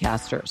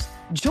broadcasters.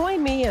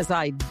 Join me as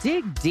I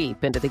dig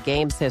deep into the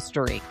game's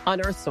history,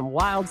 unearth some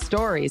wild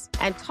stories,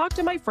 and talk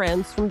to my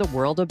friends from the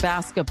world of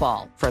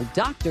basketball, from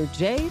Dr.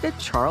 J to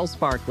Charles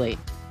Barkley.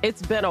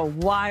 It's been a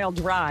wild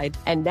ride,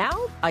 and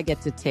now I get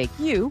to take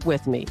you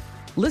with me.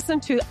 Listen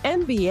to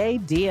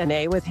NBA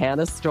DNA with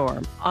Hannah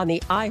Storm on the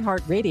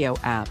iHeartRadio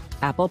app,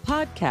 Apple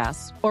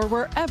Podcasts, or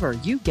wherever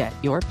you get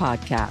your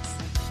podcasts.